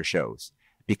to run their shows,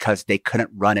 because they couldn't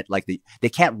run it like they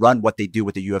can't run what they do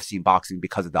with the UFC in boxing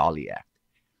because of the Ali Act.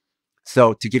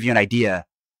 So to give you an idea,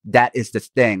 that is the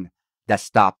thing that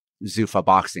stopped Zuffa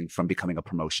Boxing from becoming a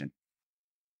promotion.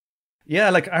 Yeah,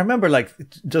 like I remember like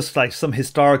just like some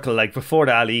historical, like before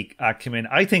the Ali Act came in,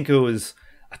 I think it was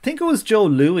Joe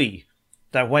Louis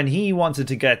that when he wanted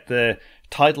to get the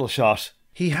title shot,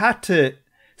 he had to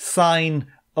sign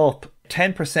up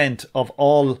 10% of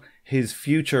all his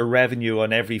future revenue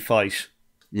on every fight.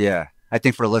 Yeah, I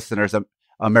think for listeners,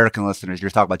 American listeners,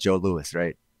 you're talking about Joe Louis,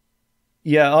 right?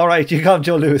 Yeah, all right. You call him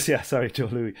Joe Louis. Yeah, sorry, Joe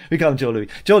Louis. We call him Joe Louis.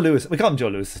 Joe Louis. We call him Joe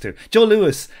Louis too. Joe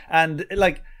Louis. And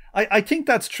like, I think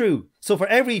that's true. So for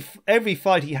every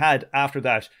fight he had after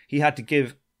that, he had to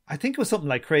give, I think it was something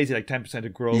like crazy, like 10%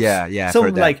 of gross. Yeah.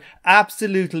 Some like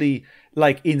absolutely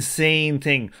like insane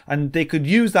thing. And they could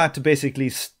use that to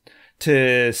basically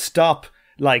to stop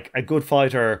like a good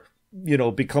fighter, you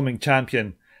know, becoming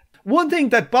champion. One thing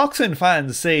that boxing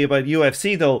fans say about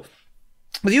UFC though,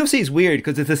 well, UFC is weird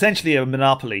because it's essentially a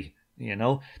monopoly. You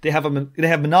know, they have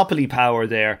monopoly power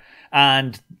there,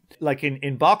 and like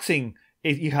in boxing,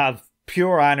 you have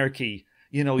pure anarchy.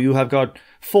 You know, you have got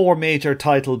 4 major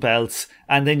title belts,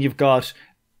 and then you've got,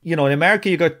 you know, in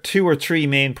America you got 2 or 3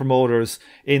 main promoters.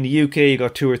 In the UK you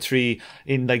got 2 or 3.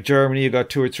 In like Germany you got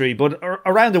 2 or 3. But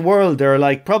around the world there are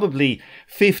like probably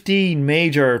 15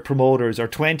 major promoters or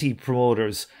 20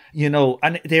 promoters. You know,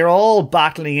 and they're all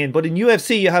battling in. But in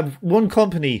UFC you have one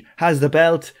company has the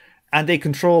belt, and they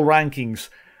control rankings.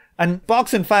 And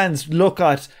boxing fans look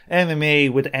at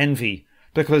MMA with envy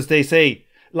because they say,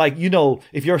 like, you know,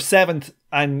 if you're 7th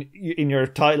and in your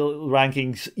title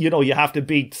rankings, you know, you have to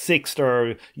beat 6th,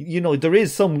 or, you know, there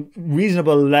is some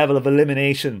reasonable level of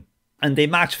elimination, and they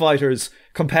match fighters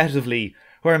competitively.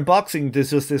 Where in boxing,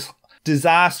 there's just this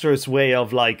disastrous way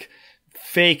of like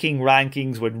faking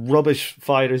rankings with rubbish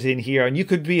fighters in here, and you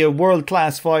could be a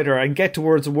world-class fighter and get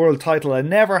towards a world title and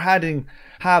never have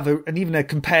even a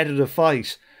competitive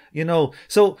fight, you know.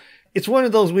 So it's one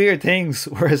of those weird things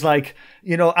where it's like,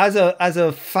 you know, as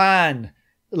a fan,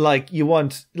 like you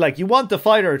want the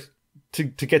fighter to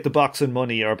get the boxing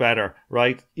money or better,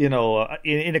 right? You know,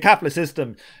 in a capitalist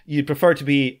system, you'd prefer to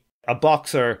be a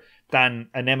boxer than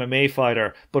an MMA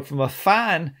fighter. But from a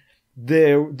fan,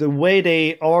 the way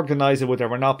they organize it with their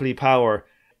monopoly power,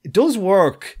 it does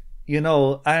work, you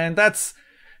know, and that's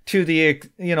to the,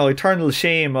 you know, eternal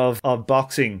shame of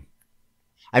boxing.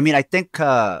 I mean, I think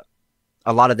a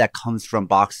lot of that comes from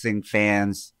boxing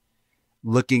fans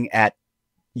looking at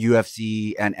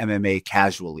UFC and MMA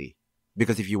casually,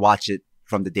 because if you watch it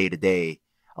from the day to day,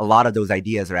 a lot of those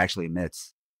ideas are actually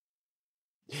myths.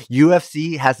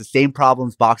 UFC has the same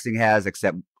problems boxing has,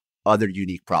 except other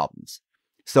unique problems.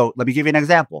 So let me give you an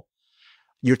example.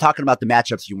 You're talking about the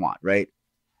matchups you want, right?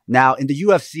 Now in the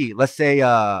UFC, let's say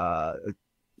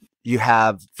you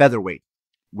have featherweight,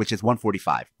 which is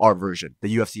 145, our version.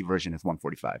 The UFC version is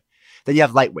 145. Then you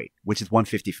have lightweight, which is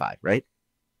 155, right?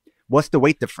 What's the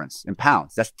weight difference in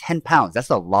pounds? That's 10 pounds. That's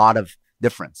a lot of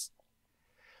difference.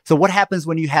 So what happens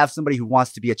when you have somebody who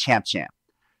wants to be a champ?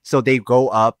 So they go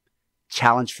up,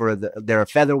 challenge for they're a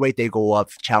featherweight, they go up,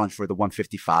 challenge for the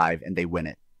 155, and they win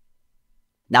it.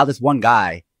 Now this one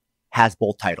guy has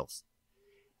both titles.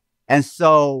 And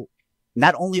so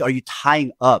not only are you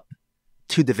tying up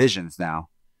 2 divisions now,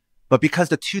 but because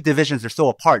the 2 divisions are so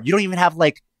apart, you don't even have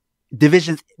like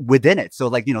divisions within it. So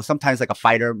like, you know, sometimes like a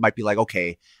fighter might be like,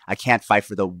 okay, I can't fight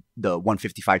for the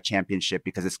 155 championship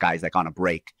because this guy's like on a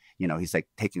break. You know, he's like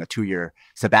taking a 2-year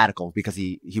sabbatical because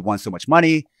he won so much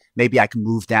money. Maybe I can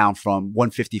move down from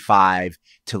 155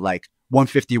 to like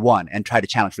 151 and try to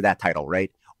challenge for that title,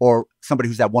 right? Or somebody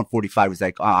who's at 145 is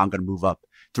like, oh, I'm going to move up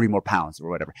 3 more pounds or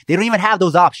whatever. They don't even have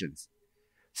those options.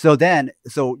 So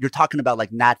you're talking about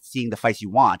like not seeing the fights you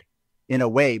want. In a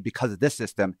way, because of this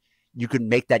system, you could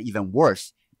make that even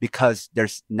worse because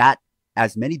there's not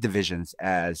as many divisions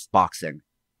as boxing.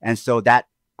 And so that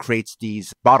creates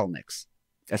these bottlenecks,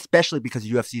 especially because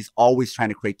UFC is always trying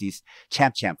to create these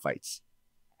champ fights.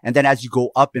 And then as you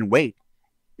go up in weight,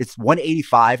 it's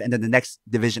 185, and then the next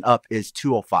division up is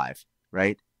 205,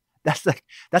 right? That's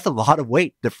a lot of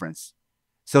weight difference.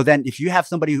 So then if you have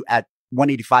somebody who at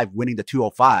 185 winning the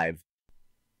 205,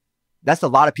 that's a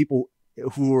lot of people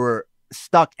who are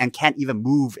stuck and can't even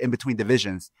move in between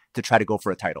divisions to try to go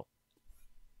for a title.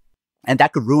 And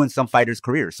that could ruin some fighters'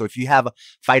 careers. So if you have a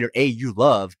fighter A you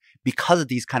love, because of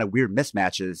these kind of weird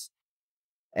mismatches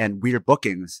and weird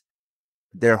bookings,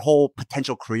 their whole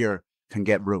potential career can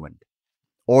get ruined.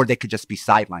 Or they could just be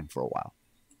sidelined for a while.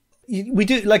 We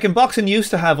do, like in boxing,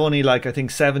 used to have only like, I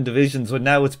think 7 divisions, but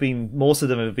now most of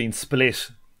them have been split,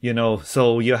 you know.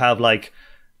 So you have like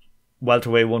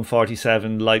welterweight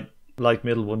 147, light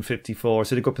middle 154,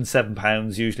 so they go up in 7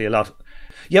 pounds, usually a lot.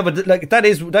 Yeah, but like that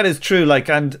is true. Like,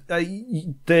 and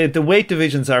the weight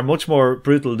divisions are much more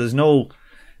brutal. There's no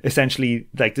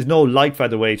light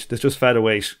featherweight. There's just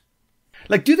featherweight.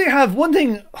 Like, do they have one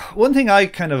thing?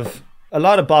 A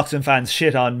lot of boxing fans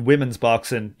shit on women's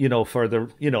boxing, you know, for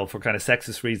kind of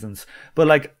sexist reasons. But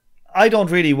like, I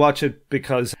don't really watch it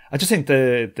because I just think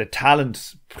the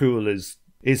talent pool is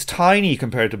tiny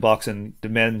compared to boxing, the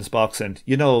men's boxing.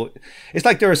 You know, it's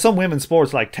like there are some women's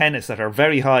sports like tennis that are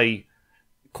very high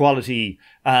quality,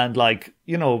 and like,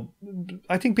 you know,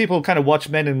 I think people kind of watch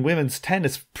men and women's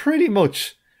tennis pretty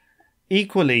much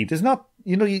equally. There's not,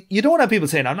 you don't have people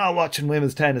saying, I'm not watching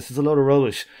women's tennis, it's a load of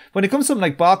rubbish. When it comes to something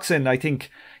like boxing, I think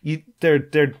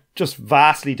they're just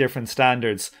vastly different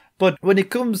standards. But when it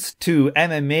comes to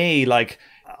MMA, like,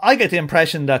 I get the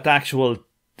impression that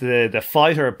the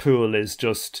fighter pool is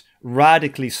just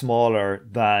radically smaller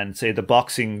than, say, the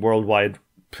boxing worldwide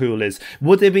pool is.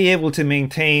 Would they be able to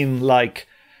maintain, like,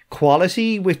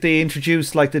 quality if they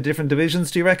introduce, like, the different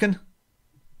divisions, do you reckon?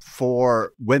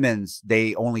 For women's,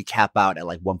 they only cap out at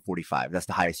like 145. That's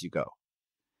the highest you go.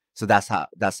 So that's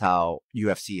how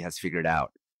UFC has figured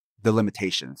out the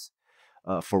limitations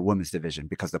for women's division,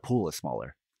 because the pool is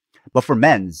smaller. But for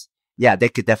men's, yeah, they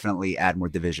could definitely add more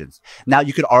divisions. Now,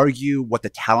 you could argue what the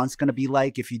talent's going to be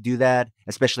like if you do that,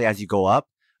 especially as you go up.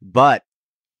 But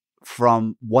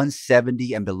from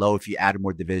 170 and below, if you add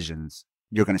more divisions,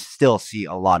 you're going to still see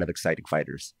a lot of exciting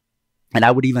fighters. And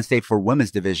I would even say for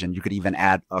women's division, you could even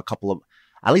add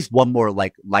at least one more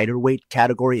like lighter weight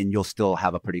category, and you'll still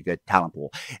have a pretty good talent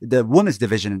pool. The women's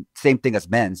division, same thing as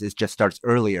men's, it just starts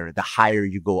earlier. The higher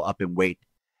you go up in weight,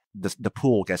 the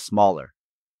pool gets smaller.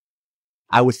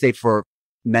 I would say for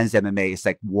men's MMA, it's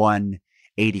like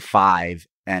 185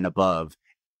 and above,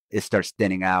 it starts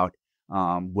thinning out.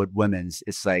 With women's,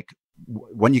 it's like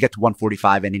when you get to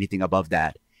 145 and anything above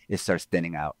that, it starts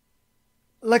thinning out.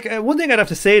 Like, one thing I'd have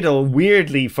to say, though,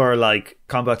 weirdly for, like,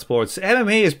 combat sports,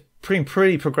 MMA is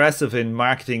pretty progressive in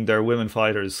marketing their women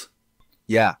fighters.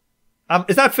 Yeah.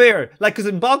 Is that fair? Like, because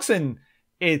in boxing,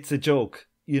 it's a joke,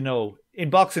 In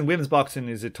boxing, women's boxing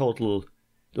is a total,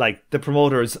 like, the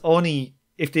promoters only,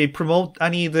 if they promote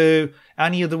any of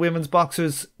the women's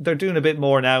boxers, they're doing a bit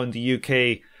more now in the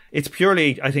UK. It's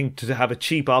purely, I think, to have a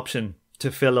cheap option to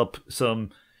fill up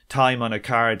some time on a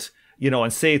card,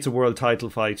 and say it's a world title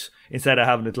fight, instead of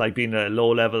having it like being a low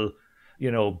level,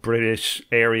 British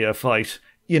area fight.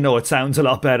 It sounds a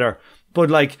lot better.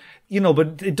 But like,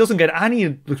 but it doesn't get any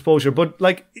exposure. But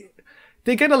like,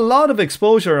 they get a lot of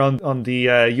exposure on the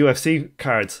UFC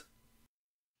cards.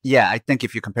 Yeah, I think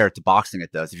if you compare it to boxing,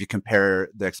 it does. If you compare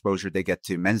the exposure they get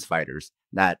to men's fighters,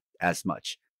 not as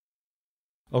much.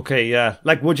 Okay, yeah.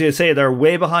 Like, would you say they're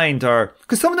way behind, or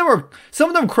because some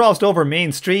of them crossed over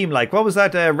mainstream? Like, what was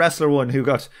that wrestler one who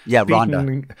got beaten?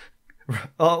 Ronda.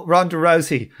 Oh, Ronda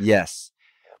Rousey. Yes.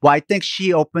 Well, I think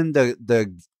she opened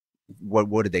the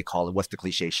what did they call it? What's the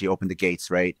cliche? She opened the gates,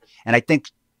 right? And I think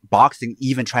boxing,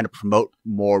 even trying to promote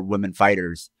more women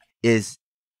fighters, is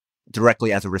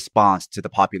directly as a response to the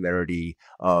popularity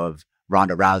of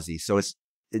Ronda Rousey. So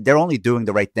they're only doing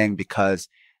the right thing because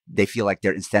they feel like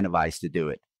they're incentivized to do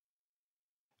it.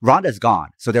 Ronda's gone.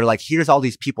 So they're like, here's all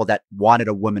these people that wanted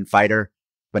a woman fighter,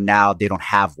 but now they don't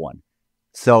have one.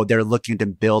 So they're looking to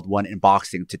build one in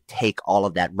boxing to take all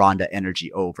of that Ronda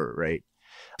energy over, right?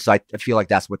 So I feel like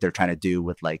that's what they're trying to do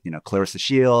with, like, Clarissa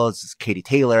Shields, Katie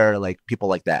Taylor, like people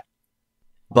like that.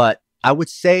 But I would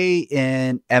say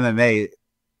in MMA,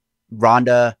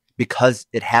 Ronda, because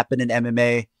it happened in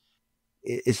MMA,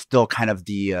 is still kind of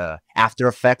the after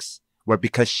effects, where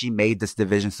because she made this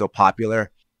division so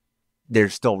popular, they're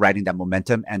still riding that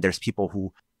momentum. And there's people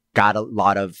who got a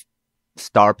lot of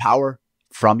star power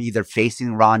from either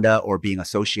facing Ronda or being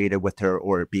associated with her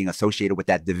or being associated with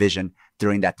that division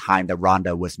during that time that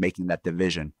Ronda was making that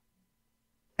division.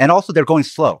 And also they're going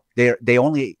slow. They're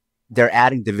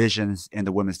adding divisions in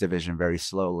the women's division very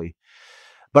slowly.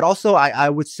 But also I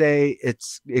would say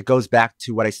it goes back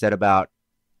to what I said about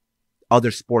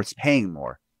other sports paying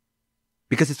more,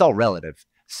 because it's all relative.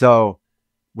 So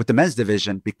with the men's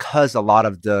division, because a lot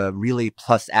of the really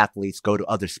plus athletes go to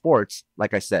other sports,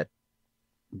 like I said,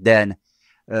 then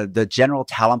the general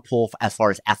talent pool as far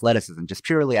as athleticism, just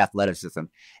purely athleticism,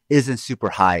 isn't super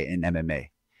high in MMA.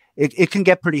 It can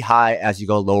get pretty high as you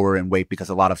go lower in weight, because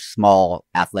a lot of small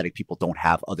athletic people don't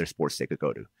have other sports they could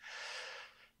go to.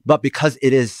 But because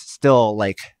it is still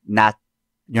like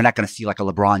you're not going to see like a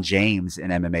LeBron James in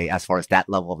MMA as far as that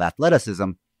level of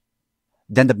athleticism,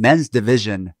 then the men's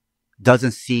division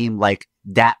doesn't seem like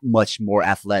that much more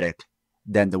athletic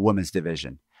than the women's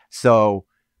division. So,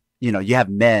 you have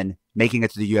men making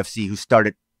it to the UFC who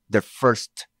started their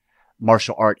first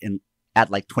martial art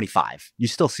at like 25. You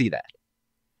still see that.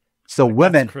 So like,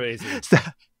 women, that's crazy. So,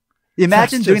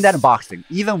 imagine doing that in boxing.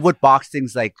 Even with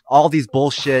boxing's like all these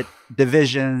bullshit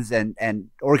divisions and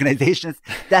organizations,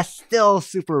 that's still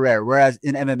super rare. Whereas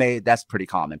in MMA, that's pretty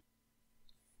common.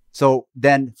 So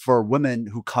then for women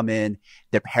who come in,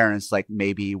 their parents like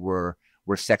maybe were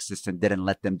sexist and didn't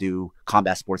let them do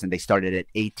combat sports, and they started at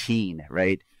 18,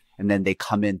 right? And then they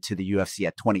come into the UFC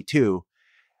at 22.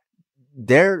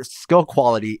 Their skill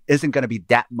quality isn't going to be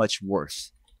that much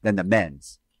worse than the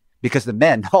men's. because the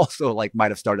men also like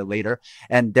might have started later,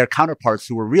 and their counterparts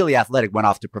who were really athletic went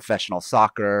off to professional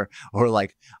soccer or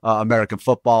like American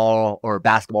football or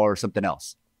basketball or something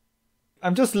else.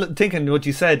 I'm just thinking what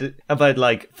you said about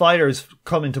like fighters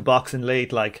coming to boxing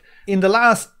late. Like in the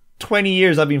last 20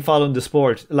 years I've been following the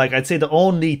sport, like I'd say the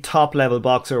only top level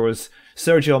boxer was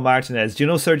Sergio Martinez. Do you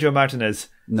know Sergio Martinez?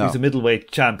 No. He was a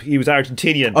middleweight champ. He was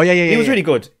Argentinian. Oh, yeah. He was really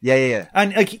good. Yeah.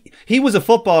 And like he was a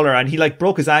footballer and he like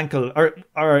broke his ankle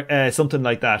or something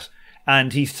like that.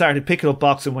 And he started picking up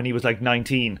boxing when he was like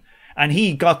 19. And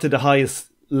he got to the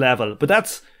highest level. But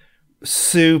that's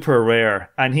super rare.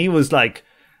 And he was like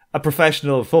a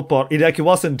professional footballer. Like he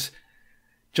wasn't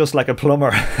just like a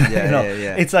plumber.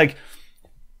 Yeah. It's like,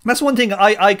 that's one thing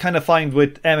I kind of find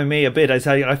with MMA a bit.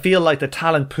 I feel like the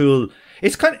talent pool,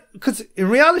 it's kind of, because in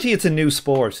reality it's a new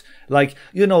sport. Like,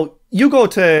 you know, you go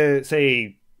to,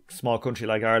 say, a small country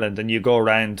like Ireland and you go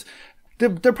around,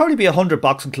 there'll probably be 100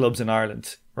 boxing clubs in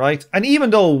Ireland, right? And even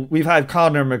though we've had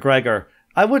Conor McGregor,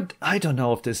 I don't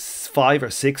know if there's 5 or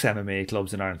 6 MMA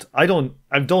clubs in Ireland. I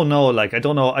don't know. Like, I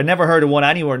don't know. I never heard of one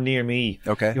anywhere near me.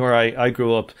 Okay. Where I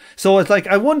grew up. So it's like,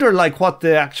 I wonder like what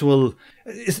the actual,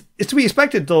 it's to be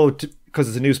expected though, because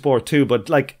it's a new sport too, but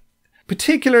like,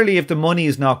 particularly if the money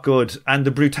is not good and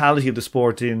the brutality of the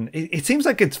sport it seems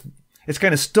like it's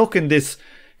kind of stuck in this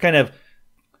kind of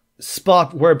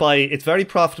spot whereby it's very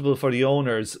profitable for the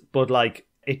owners, but like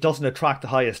it doesn't attract the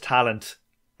highest talent.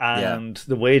 And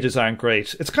the wages aren't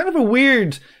great. It's kind of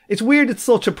it's weird it's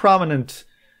such a prominent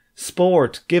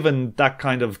sport given that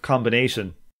kind of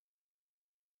combination.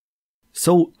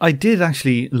 So I did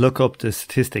actually look up the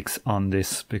statistics on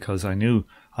this because I knew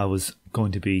I was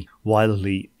going to be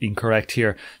wildly incorrect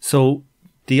here. So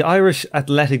the Irish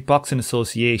Athletic Boxing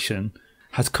Association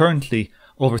has currently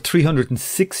over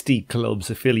 360 clubs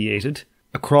affiliated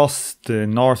across the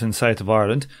north and south of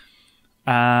Ireland.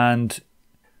 And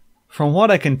from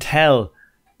what I can tell,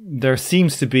 there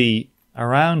seems to be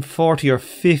around 40 or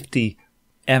 50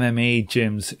 MMA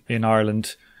gyms in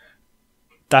Ireland.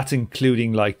 That's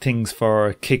including like things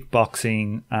for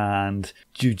kickboxing and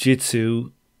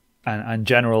jiu-jitsu and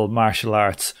general martial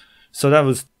arts. So that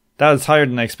was higher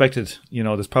than I expected. You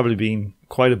know, there's probably been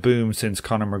quite a boom since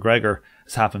Conor McGregor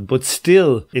has happened, but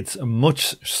still it's a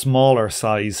much smaller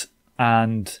size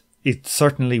and it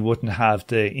certainly wouldn't have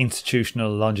the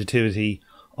institutional longevity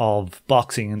of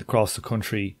boxing across the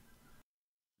country.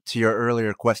 To your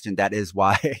earlier question, that is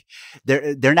why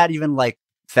they're not even like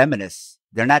feminists.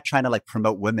 They're not trying to like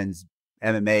promote women's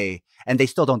MMA, and they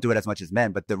still don't do it as much as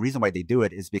men. But the reason why they do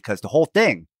it is because the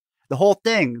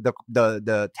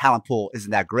talent pool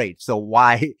isn't that great. So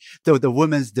why the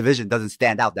women's division doesn't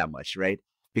stand out that much, right?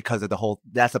 Because of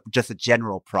that's just a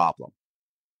general problem.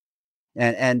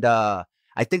 And I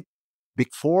think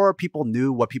before people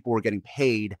knew what people were getting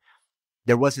paid,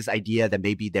 there was this idea that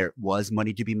maybe there was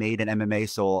money to be made in MMA.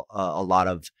 So a lot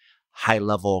of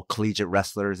high-level collegiate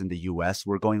wrestlers in the US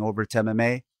were going over to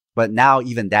MMA. But now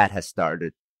even that has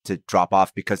started to drop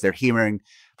off because they're hearing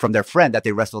from their friend that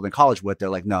they wrestled in college with. They're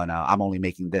like, no, I'm only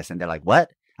making this. And they're like, what?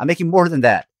 I'm making more than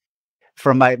that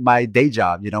from my day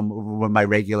job, you know, with my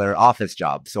regular office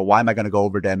job. So why am I going to go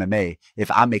over to MMA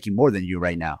if I'm making more than you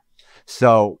right now?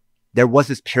 So there was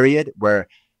this period where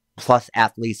plus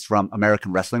athletes from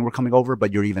American wrestling were coming over,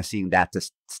 but you're even seeing that to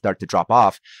start to drop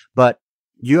off. But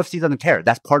UFC doesn't care.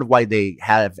 That's part of why they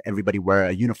have everybody wear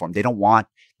a uniform. They don't want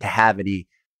to have any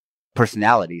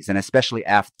personalities. And especially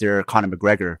after Conor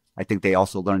McGregor, I think they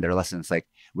also learned their lessons. Like,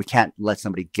 we can't let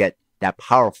somebody get that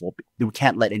powerful. We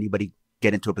can't let anybody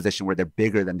get into a position where they're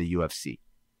bigger than the UFC.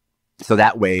 So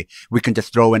that way we can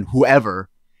just throw in whoever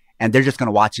and they're just going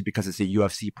to watch it because it's a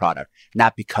UFC product,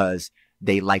 not because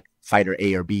they like fighter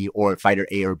A or B, or fighter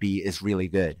A or B is really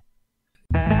good.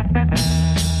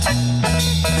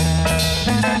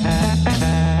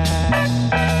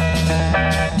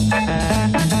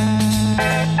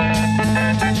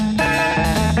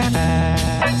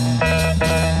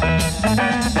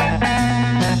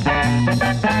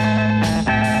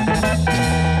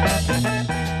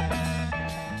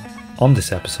 On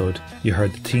this episode, you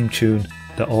heard the theme tune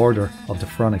The Order of the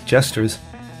Pharaonic Jesters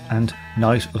and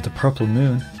Night of the Purple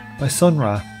Moon by Sun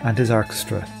Ra and his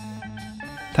orchestra.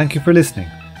 Thank you for listening,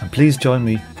 and please join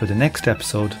me for the next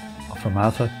episode of From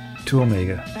Alpha to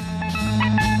Omega.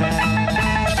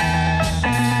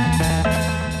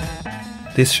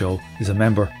 This show is a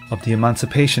member of the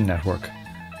Emancipation Network,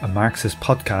 a Marxist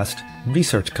podcast and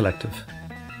research collective.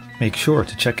 Make sure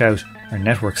to check out our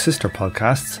network sister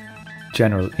podcasts,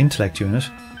 General Intellect Unit,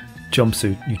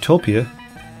 Jumpsuit Utopia,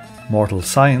 Mortal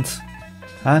Science,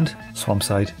 and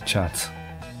Swampside Chats.